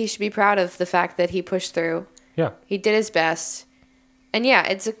think that he should be proud of the fact that he pushed through. Yeah. He did his best. And yeah,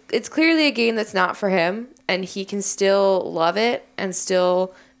 it's clearly a game that's not for him, and he can still love it and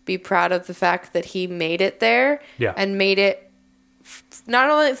still be proud of the fact that he made it there. Yeah. And made it, not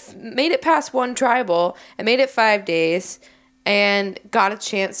only made it past one tribal, and made it 5 days, and got a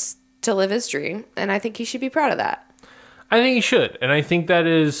chance to live his dream. And I think he should be proud of that. I think he should. And I think that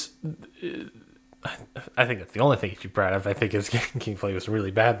is... I think that's the only thing you should be proud of. I think his gameplay was really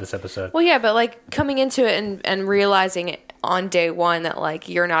bad this episode. Well, yeah, but like coming into it and realizing it on day one that like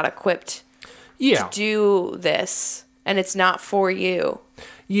you're not equipped to do this and it's not for you.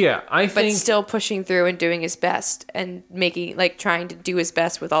 Yeah, But still pushing through and doing his best and trying to do his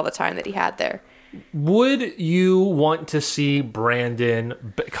best with all the time that he had there. Would you want to see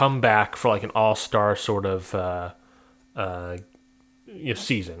Brandon come back for like an all-star sort of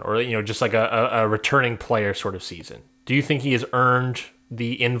season, or just like a returning player sort of season? Do you think he has earned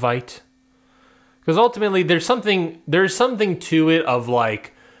the invite? Because ultimately there's something to it of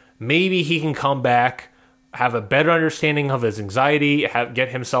like, maybe he can come back, have a better understanding of his anxiety, get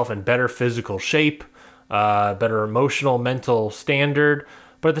himself in better physical shape, better emotional, mental standard.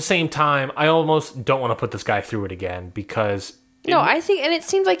 But at the same time, I almost don't want to put this guy through it again because... I think, and it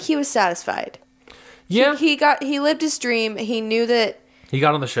seemed like he was satisfied. Yeah. He lived his dream. He knew that... He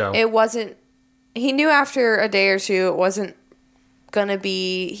got on the show. He knew after a day or two he wasn't going to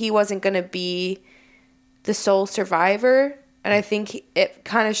be the sole survivor. And I think it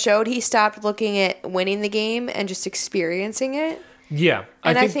kind of showed he stopped looking at winning the game and just experiencing it. Yeah.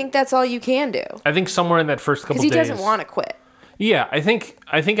 I think that's all you can do. I think somewhere in that first couple days... Because he doesn't want to quit. Yeah, I think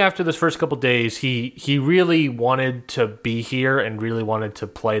after this first couple days, he really wanted to be here and really wanted to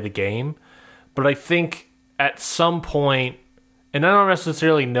play the game. But I think at some point, and I don't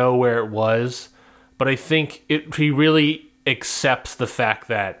necessarily know where it was, but I think he really accepts the fact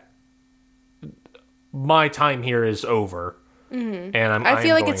that my time here is over. Mm-hmm. And I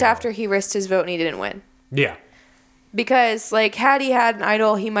feel like it's after he risked his vote and he didn't win. Yeah. Because, like, had he had an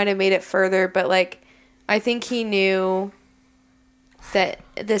idol, he might have made it further. But, like, I think he knew that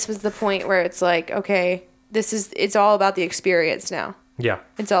this was the point where it's like, okay, it's all about the experience now. Yeah.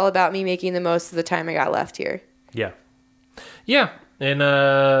 It's all about me making the most of the time I got left here. Yeah. Yeah. And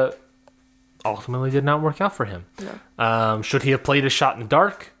ultimately did not work out for him. No. Should he have played a shot in the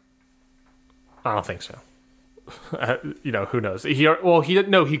dark? I don't think so. Who knows? He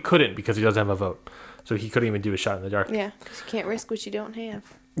couldn't because he doesn't have a vote. So he couldn't even do a shot in the dark. Yeah, because you can't risk what you don't have.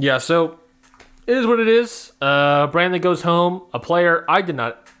 Yeah, so it is what it is. Brandon goes home. A player, I did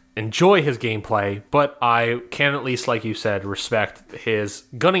not enjoy his gameplay, but I can at least, like you said, respect his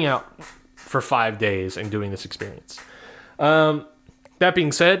gunning out for 5 days and doing this experience. That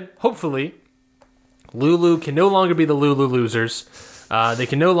being said, hopefully, Lulu can no longer be the Lulu losers. They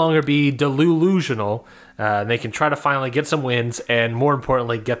can no longer be delusional. They can try to finally get some wins and, more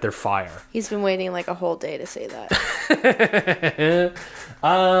importantly, get their fire. He's been waiting like a whole day to say that.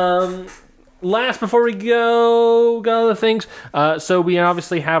 Last, before we go other things. So we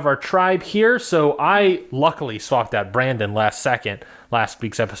obviously have our tribe here. So I luckily swapped out Brandon last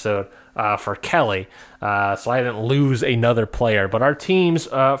week's episode, for Kelly. So I didn't lose another player. But our teams,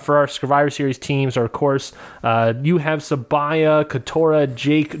 for our Survivor Series teams, are, of course, you have Sabaya, Katora,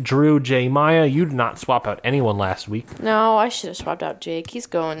 Jake, Drew, Jay, Maya. You did not swap out anyone last week. No, I should have swapped out Jake. He's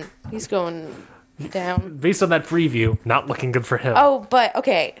going down. Based on that preview, not looking good for him. Oh, but,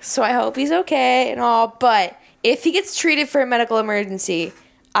 okay, so I hope he's okay and all, but if he gets treated for a medical emergency,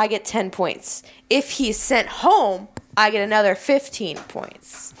 I get 10 points. If he's sent home, I get another 15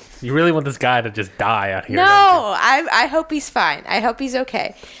 points. You really want this guy to just die out here? No, I hope he's fine. I hope he's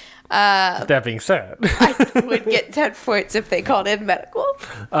okay. That being said, I would get 10 points if they called in medical.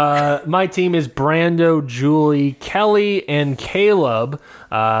 My team is Brando, Julie, Kelly, and Caleb.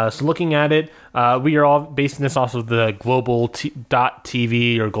 So looking at it, we are all basing this off of the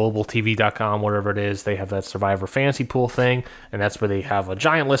global.tv or globaltv.com, whatever it is. They have that Survivor Fantasy Pool thing, and that's where they have a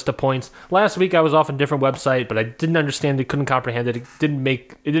giant list of points. Last week I was off a different website, but I didn't understand it, couldn't comprehend it. It didn't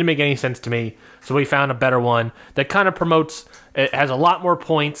make any sense to me. So we found a better one that kind of promotes. It has a lot more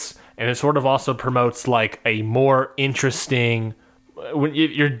points, and it sort of also promotes like a more interesting. When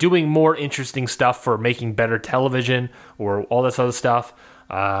you're doing more interesting stuff for making better television or all this other stuff,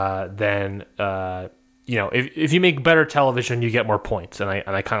 then if you make better television, you get more points, and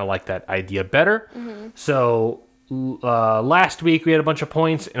I kind of like that idea better. Mm-hmm. So last week we had a bunch of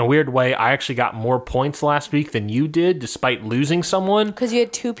points. In a weird way, I actually got more points last week than you did, despite losing someone. Because you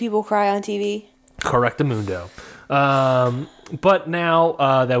had 2 people cry on TV. Correctamundo. But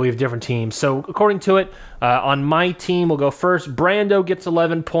now that we have different teams, so according to it, on my team, we'll go first. Brando gets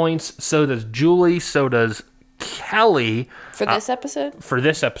 11 points. So does Julie. So does Kelly. For this episode? For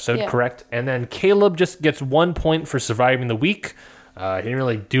this episode, yeah. Correct. And then Caleb just gets 1 point for surviving the week. He didn't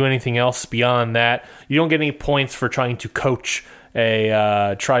really do anything else beyond that. You don't get any points for trying to coach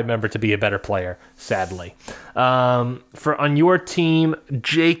a tribe member to be a better player, sadly. On your team,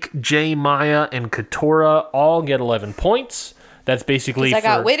 Jake, Jay, Maya, and Katora all get 11 points. That's basically I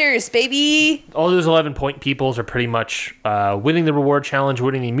got winners, baby. All those 11-point peoples are pretty much winning the reward challenge,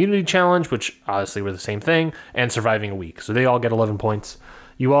 winning the immunity challenge, which obviously were the same thing, and surviving a week. So they all get 11 points.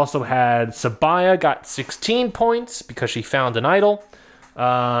 You also had Sabaya got 16 points because she found an idol.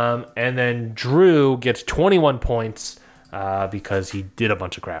 And then Drew gets 21 points because he did a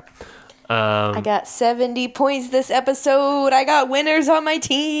bunch of crap. I got 70 points this episode. I got winners on my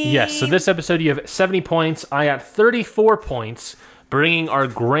team. Yes, so this episode you have 70 points. I got 34 points, bringing our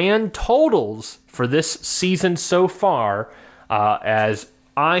grand totals for this season so far as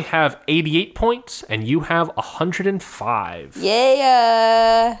I have 88 points and you have 105.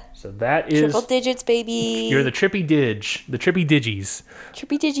 Yeah. So that is... triple digits, baby. You're the trippy digis.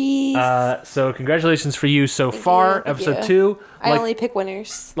 Trippy digis. So congratulations for you so far. Episode 2. I only pick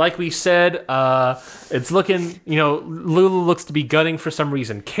winners. Like we said, it's looking, Lulu looks to be gutting for some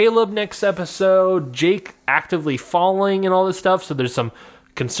reason. Caleb next episode. Jake actively falling and all this stuff. So there's some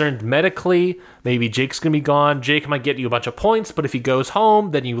concerned medically. Maybe Jake's going to be gone. Jake might get you a bunch of points, but if he goes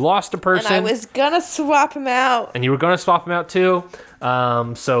home, then you lost a person. And I was going to swap him out. And you were going to swap him out too.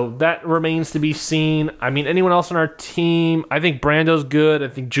 So that remains to be seen. I mean, anyone else on our team? I think Brando's good. I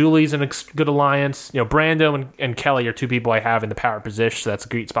think Julie's in a good alliance. Brando and Kelly are 2 people I have in the power position, so that's a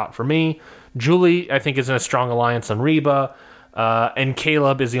great spot for me. Julie, I think, is in a strong alliance on Reba. And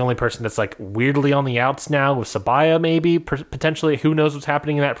Caleb is the only person that's like weirdly on the outs now with Sabaya, maybe, potentially. Who knows what's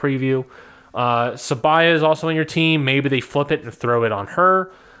happening in that preview. Sabaya is also on your team. Maybe they flip it and throw it on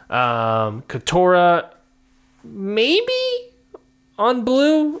her. Katora, maybe. on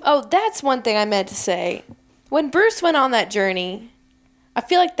Blue. Oh, that's one thing I meant to say. When Bruce went on that journey, I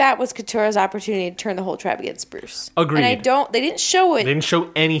feel like that was Katura's opportunity to turn the whole tribe against Bruce. Agreed. And they didn't show it. They didn't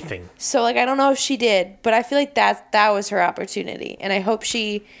show anything. So, like, I don't know if she did, but I feel like that was her opportunity. And I hope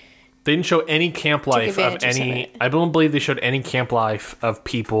she... They didn't show any camp life of any... I don't believe they showed any camp life of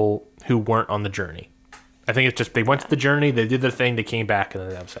people who weren't on the journey. I think it's just they went to the journey, they did their thing, they came back, and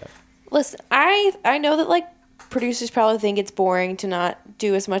then that was it. Listen, I know that, like, producers probably think it's boring to not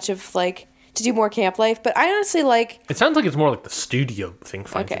do as much of, like, to do more camp life, but I honestly like... It sounds like it's more like the studio thing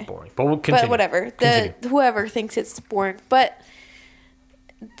finds it boring. But we'll continue. But whatever. Whoever thinks it's boring. But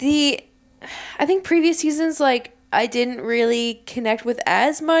I think previous seasons, like, I didn't really connect with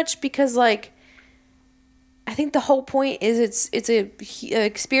as much because, like, I think the whole point is it's a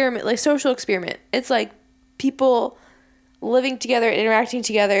experiment, like, social experiment. It's, like, people living together, interacting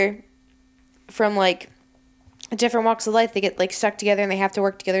together from, like, different walks of life. They get, like, stuck together and they have to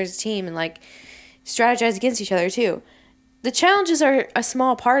work together as a team and, like, strategize against each other too. The challenges are a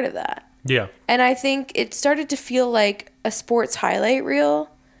small part of that. Yeah. And I think it started to feel like a sports highlight reel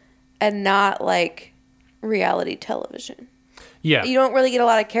and not like reality television. Yeah. You don't really get a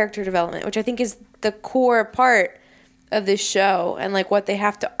lot of character development, which I think is the core part of this show and, like, what they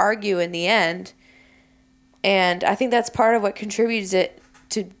have to argue in the end. And I think that's part of what contributes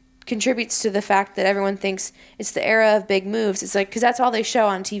to the fact that everyone thinks it's the era of big moves. It's like, because that's all they show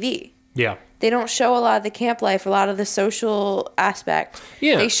on TV. Yeah. They don't show a lot of the camp life, a lot of the social aspect.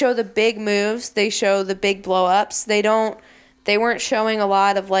 Yeah. They show the big moves. They show the big blow-ups. They weren't showing a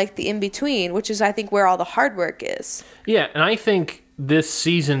lot of, like, the in-between, which is, I think, where all the hard work is. Yeah, and I think this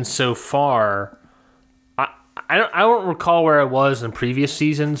season so far, I don't recall where I was in previous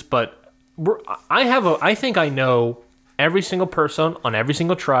seasons, but I think I know every single person on every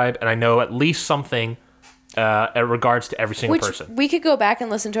single tribe, and I know at least something in regards to every single person. We could go back and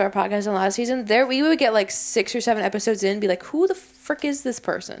listen to our podcast on last season. There, we would get, like, 6 or 7 episodes in and be like, who the frick is this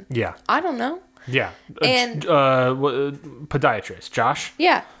person? Yeah. I don't know. Yeah. And podiatrist, Josh.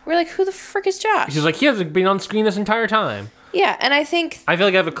 Yeah. We're like, who the frick is Josh? He's like, he hasn't been on screen this entire time. Yeah, and I feel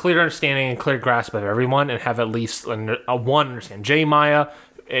like I have a clear understanding and clear grasp of everyone and have at least one understand. Jay Maya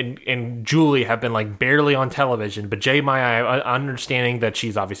and Julie have been, like, barely on television, but Jay Maya, understanding that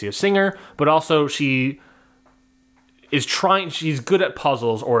she's obviously a singer, but also she's good at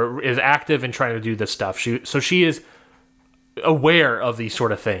puzzles or is active in trying to do this stuff. So she is aware of these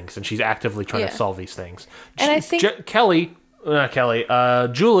sort of things, and she's actively trying to solve these things. And I think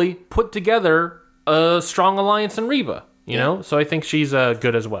Julie put together a strong alliance in Reba, you know? So I think she's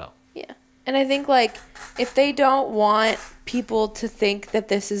good as well. Yeah. And I think, like, if they don't want people to think that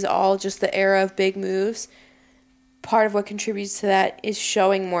this is all just the era of big moves, part of what contributes to that is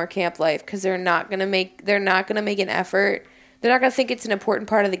showing more camp life, because they're not gonna make an effort. They're not gonna think it's an important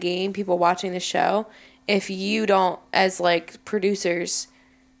part of the game, people watching the show, if you don't, as, like, producers,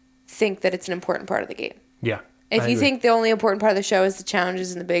 think that it's an important part of the game. Yeah. If you think the only important part of the show is the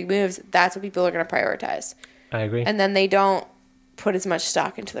challenges and the big moves, that's what people are going to prioritize. I agree. And then they don't put as much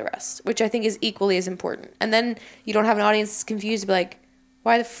stock into the rest, which I think is equally as important. And then you don't have an audience that's confused, be like,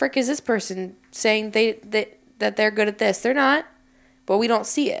 why the frick is this person saying that they're good at this? They're not, but we don't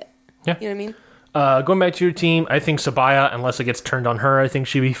see it. Yeah. You know what I mean? Going back to your team, I think Sabaya, unless it gets turned on her, I think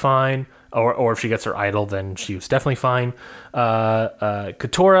she'd be fine. Or if she gets her idol, then she was definitely fine.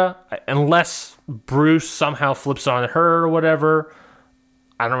 Katora, unless Bruce somehow flips on her or whatever,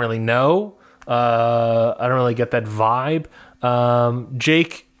 I don't really know. I don't really get that vibe.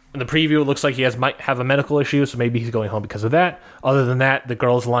 Jake, in the preview, it looks like he might have a medical issue, so maybe he's going home because of that. Other than that, the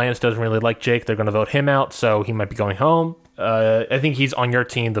Girls Alliance doesn't really like Jake. They're going to vote him out, so he might be going home. I think he's on your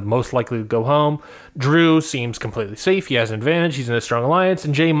team, the most likely to go home. Drew seems completely safe. He has an advantage. He's in a strong alliance.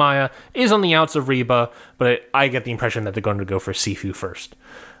 And Jay Maya is on the outs of Reba, but I get the impression that they're going to go for Sifu first.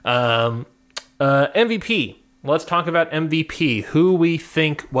 MVP. Let's talk about MVP. Who we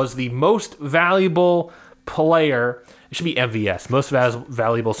think was the most valuable player. It should be MVS, most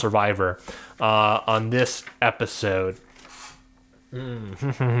valuable survivor, on this episode.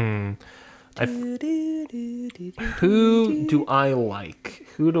 Who do I like?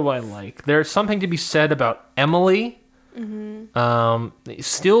 There's something to be said about Emily. Mm-hmm.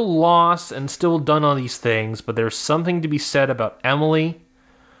 Still lost and still done all these things, but there's something to be said about Emily.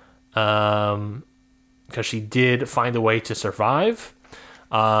 Because she did find a way to survive.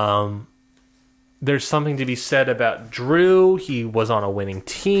 There's something to be said about Drew. He was on a winning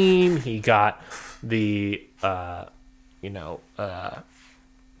team. He got the, an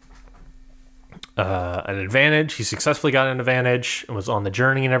advantage. He successfully got an advantage and was on the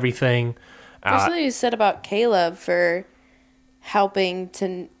journey and everything. There's something you said about Caleb for helping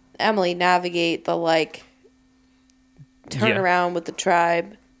to Emily navigate the turnaround with the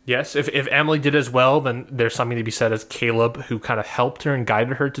tribe. Yes, if Emily did as well, then there's something to be said as Caleb, who kind of helped her and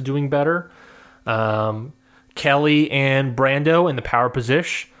guided her to doing better. Kelly and Brando in the power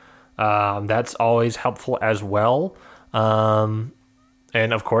position, that's always helpful as well. And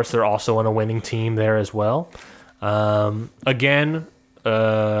of course, they're also on a winning team there as well. Again,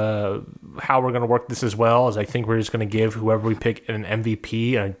 how we're going to work this as well is I think we're just going to give whoever we pick an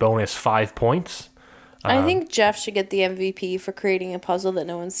MVP a bonus 5 points. I think Jeff should get the MVP for creating a puzzle that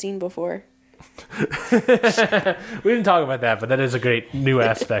no one's seen before. We didn't talk about that, but that is a great new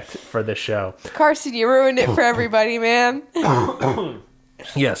aspect for this show. Carson, you ruined it for everybody, man.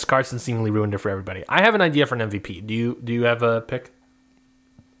 Yes, Carson seemingly ruined it for everybody. I have an idea for an MVP. Do you have a pick?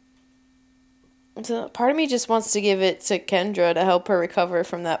 So part of me just wants to give it to Kendra to help her recover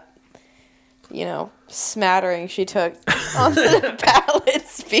from that, smattering she took on the ballot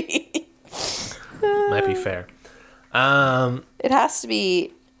speech. Might be fair. It has to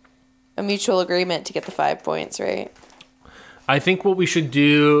be a mutual agreement to get the 5 points, right? I think what we should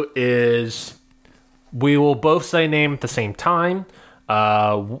do is we will both say a name at the same time.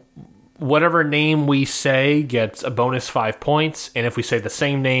 Whatever name we say gets a bonus 5 points, and if we say the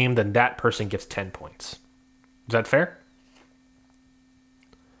same name, then that person gets 10 points. Is that fair?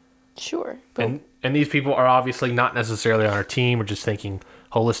 Sure. And these people are obviously not necessarily on our team. We're just thinking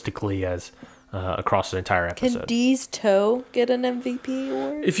holistically as across the entire episode. Can Dee's toe get an MVP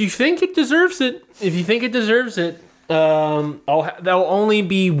award? If you think it deserves it, that'll only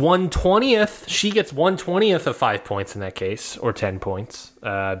be 1/20th. She gets 1/20th of 5 points in that case, or 10 points,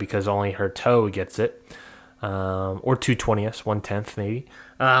 because only her toe gets it, or 2/20ths, 1/10 maybe.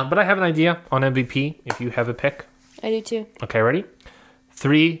 But I have an idea on MVP. If you have a pick, I do too. Okay, ready?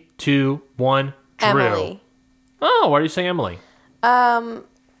 3, 2, 1. Drew. Emily. Oh, why do you say Emily?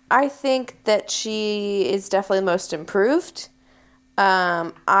 I think that she is definitely most improved.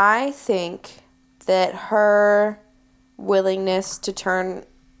 I think that her willingness to turn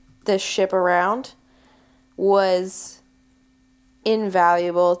this ship around was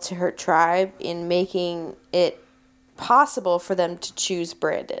invaluable to her tribe in making it possible for them to choose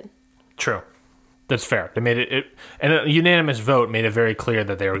Brandon. True. That's fair. They made it and a unanimous vote made it very clear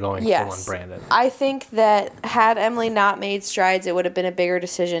that they were going full on Brandon. I think that had Emily not made strides, it would have been a bigger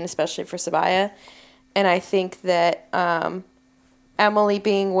decision, especially for Sabaya. And I think that Emily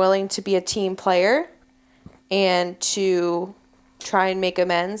being willing to be a team player and to try and make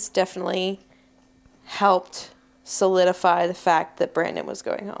amends definitely helped solidify the fact that Brandon was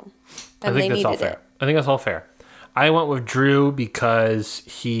going home. And I think that's all fair. I think that's all fair. I went with Drew because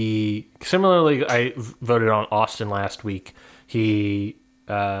similarly, I voted on Austin last week. He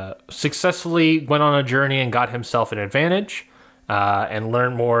successfully went on a journey and got himself an advantage and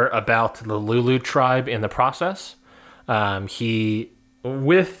learned more about the Lulu tribe in the process. He,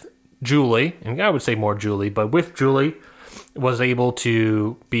 with Julie, and I would say more Julie, but with Julie, was able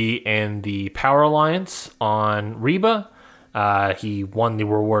to be in the Power Alliance on Reba. He won the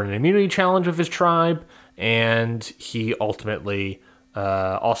Reward and Immunity Challenge of his tribe. And he ultimately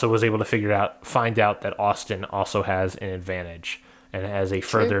also was able to find out that Austin also has an advantage and has a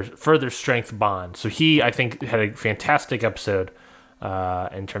further strength bond. So he, I think, had a fantastic episode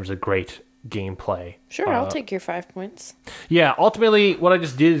in terms of great gameplay. Sure, I'll take your 5 points. Yeah, ultimately, what I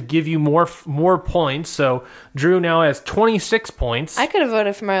just did is give you more points. So Drew now has 26 points. I could have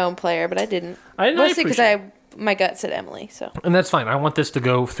voted for my own player, but I didn't. Mostly because my gut said Emily. So. And that's fine. I want this to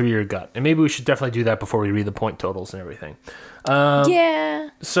go through your gut. And maybe we should definitely do that before we read the point totals and everything. Yeah.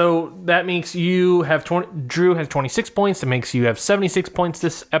 So that makes you have Drew has 26 points. That makes you have 76 points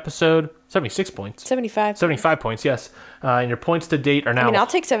this episode. 76 points. 75. 75 points, yes. And your points to date are now... I'll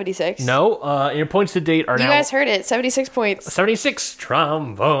take 76. No, and your points to date are now... You guys heard it. 76 points. 76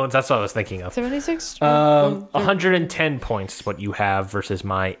 trombones. That's what I was thinking of. 76 trombones. 110 points is what you have versus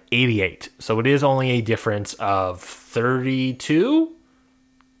my 88. So it is only a difference of 32?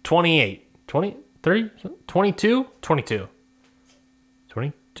 28. 20? 30? 22? 22.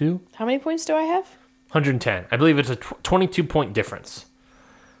 22? How many points do I have? 110. I believe it's a 22-point difference.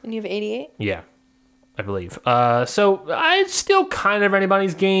 And you have 88? Yeah, I believe. So it's still kind of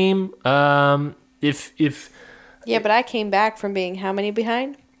anybody's game. If yeah, but I came back from being how many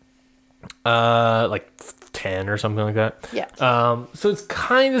behind? Like 10 or something like that. Yeah. So it's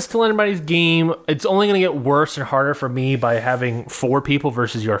kind of still anybody's game. It's only going to get worse and harder for me by having 4 people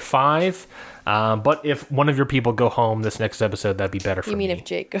versus your 5. But if one of your people go home this next episode, that'd be better for me. You mean if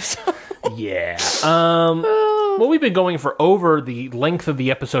Jake goes home? Yeah. Well, we've been going for over the length of the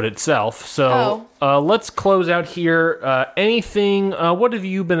episode itself, so let's close out here. What have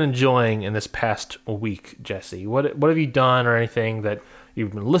you been enjoying in this past week, Jesse? What have you done or anything that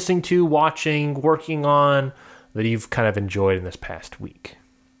you've been listening to, watching, working on that you've kind of enjoyed in this past week?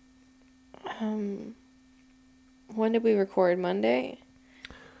 When did we record? Monday?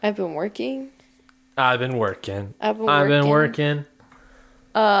 I've been working. I've been working.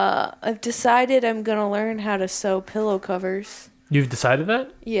 I've decided I'm going to learn how to sew pillow covers. You've decided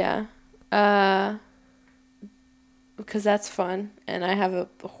that? Yeah. Because that's fun. And I have a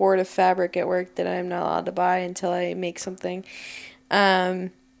hoard of fabric at work that I'm not allowed to buy until I make something.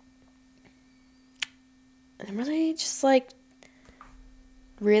 I'm really just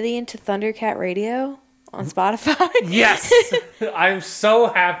really into Thundercat Radio on Spotify. Yes. I'm so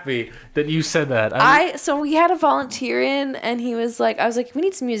happy that you said that. So we had a volunteer in, and he was like, I was like, we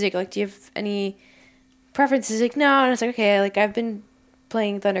need some music. Do you have any preferences? He's like, no. And I was like, okay, I've been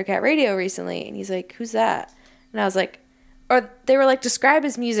playing Thundercat Radio recently. And he's like, who's that? And I was like, or they were like, describe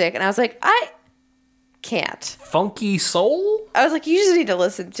his music. And I was like, I can't. Funky soul? I was like, you just need to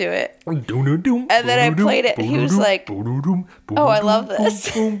listen to it. And then I played it, and he was like, oh, I love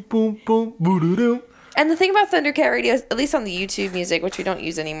this. And the thing about Thundercat Radio, at least on the YouTube music, which we don't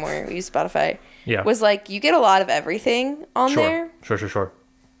use anymore, we use Spotify, was you get a lot of everything on there. Sure.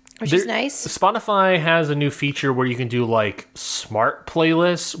 Which is nice. Spotify has a new feature where you can do smart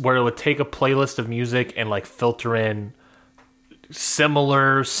playlists, where it would take a playlist of music and filter in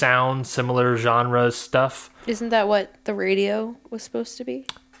similar sound, similar genre stuff. Isn't that what the radio was supposed to be?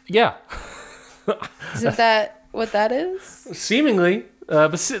 Yeah. Isn't that what that is? Seemingly.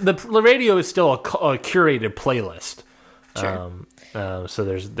 But the radio is still a curated playlist. Sure. So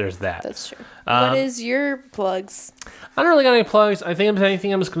there's that. That's true. What is your plugs? I don't really got any plugs. I think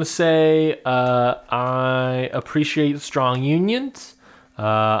I'm just going to say I appreciate strong unions.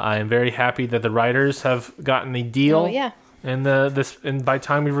 I am very happy that the writers have gotten a deal. Oh, yeah. And by the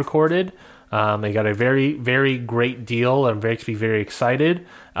time we recorded, they got a very, very great deal. I'm very excited.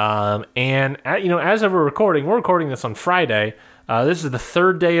 And as of we're recording this on Friday. This is the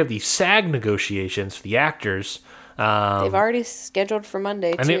third day of the SAG negotiations for the actors. They've already scheduled for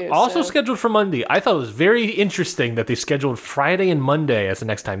Monday, and they also scheduled for Monday. I thought it was very interesting that they scheduled Friday and Monday as the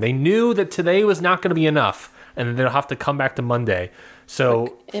next time. They knew that today was not going to be enough, and they'll have to come back to Monday.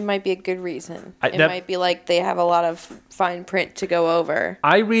 So it might be a good reason. It might be they have a lot of fine print to go over.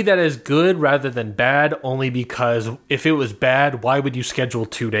 I read that as good rather than bad, only because if it was bad, why would you schedule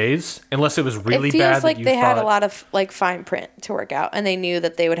 2 days? Unless it was really bad. It feels like they had a lot of fine print to work out, and they knew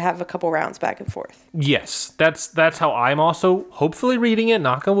that they would have a couple rounds back and forth. Yes, that's how I'm also hopefully reading it.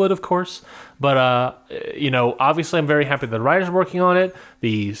 Knock on wood, of course. But, obviously I'm very happy that the writers are working on it.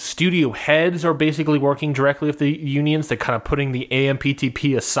 The studio heads are basically working directly with the unions. They're kind of putting the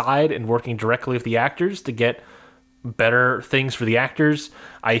AMPTP aside and working directly with the actors to get better things for the actors.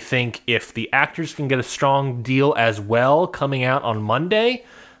 I think if the actors can get a strong deal as well coming out on Monday,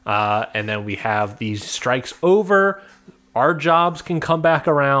 and then we have these strikes over, our jobs can come back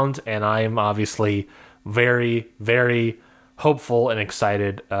around, and I am obviously very, very hopeful and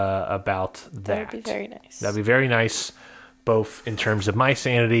excited about that. That would be very nice. That'd be very nice, both in terms of my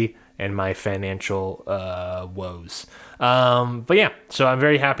sanity and my financial woes. But yeah, so I'm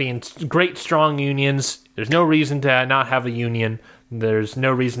very happy, and great strong unions. There's no reason to not have a union. There's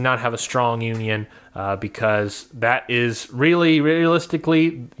no reason not have a strong union because that is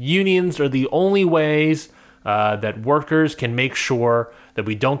realistically, unions are the only ways that workers can make sure that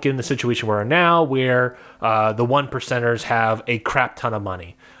we don't get in the situation we're in now where the one percenters have a crap ton of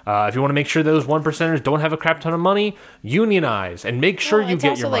money. If you want to make sure those one percenters don't have a crap ton of money, unionize and make sure you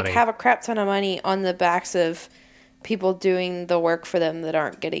get your money. It's also have a crap ton of money on the backs of people doing the work for them that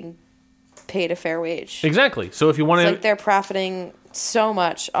aren't getting paid a fair wage. Exactly. So if you want to... they're profiting so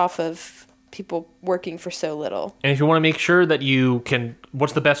much off of people working for so little. And if you want to make sure that you can...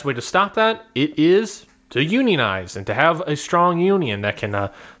 What's the best way to stop that? It is to unionize and to have a strong union that can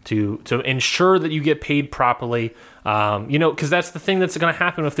to ensure that you get paid properly. Because that's the thing that's going to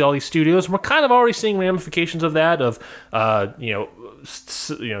happen with all these studios. We're kind of already seeing ramifications of that.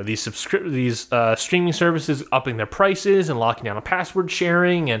 These streaming services upping their prices and locking down on password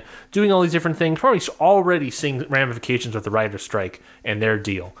sharing and doing all these different things. We're already seeing ramifications with the writer's strike and their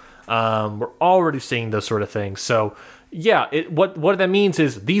deal. We're already seeing those sort of things. So. Yeah, what that means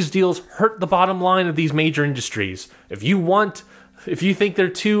is these deals hurt the bottom line of these major industries. If you think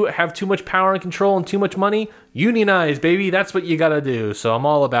have too much power and control and too much money, unionize, baby. That's what you gotta do. So I'm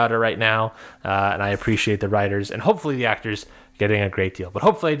all about it right now, and I appreciate the writers and hopefully the actors getting a great deal. But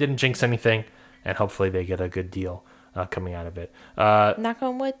hopefully I didn't jinx anything. and hopefully they get a good deal coming out of it. Knock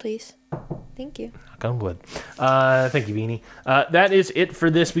on wood, please. Thank you. Knock on wood. Thank you, Beanie. That is it for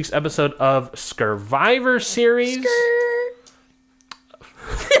this week's episode of Survivor Series.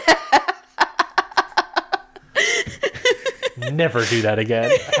 Never do that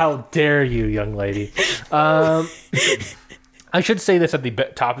again. How dare you, young lady. I should say this at the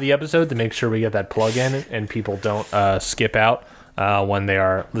top of the episode to make sure we get that plug in and people don't skip out when they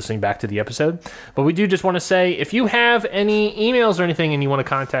are listening back to the episode. But we do just want to say, if you have any emails or anything and you want to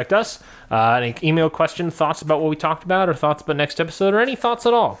contact us, any email question, thoughts about what we talked about, or thoughts about next episode, or any thoughts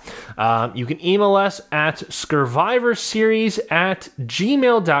at all, you can email us at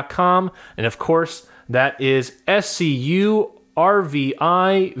survivorseries@gmail.com. And of course, that is SCURVIVOR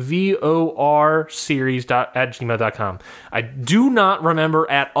series@gmail.com. I do not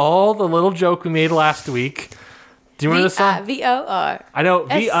remember at all the little joke we made last week. Do you remember the song? VIVOR. I know.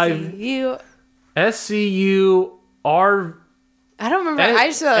 SCUR. I don't remember. I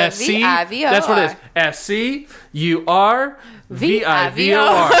just know VIVOR. That's what it is. SCURVIVOR.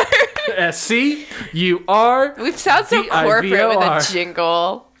 SCUR. We sound so corporate with a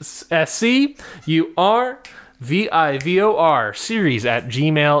jingle. SCURVIVOR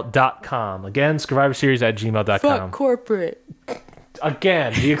series@gmail.com. Again, survivorseries@gmail.com. Fuck corporate.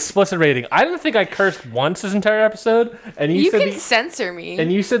 Again, the explicit rating. I don't think I cursed once this entire episode. And you can censor me.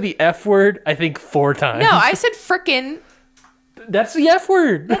 And you said the F word, I think, 4 times. No, I said frickin'. That's the F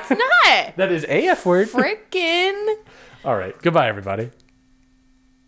word. That's not. That is a F word. Frickin'. All right. Goodbye, everybody.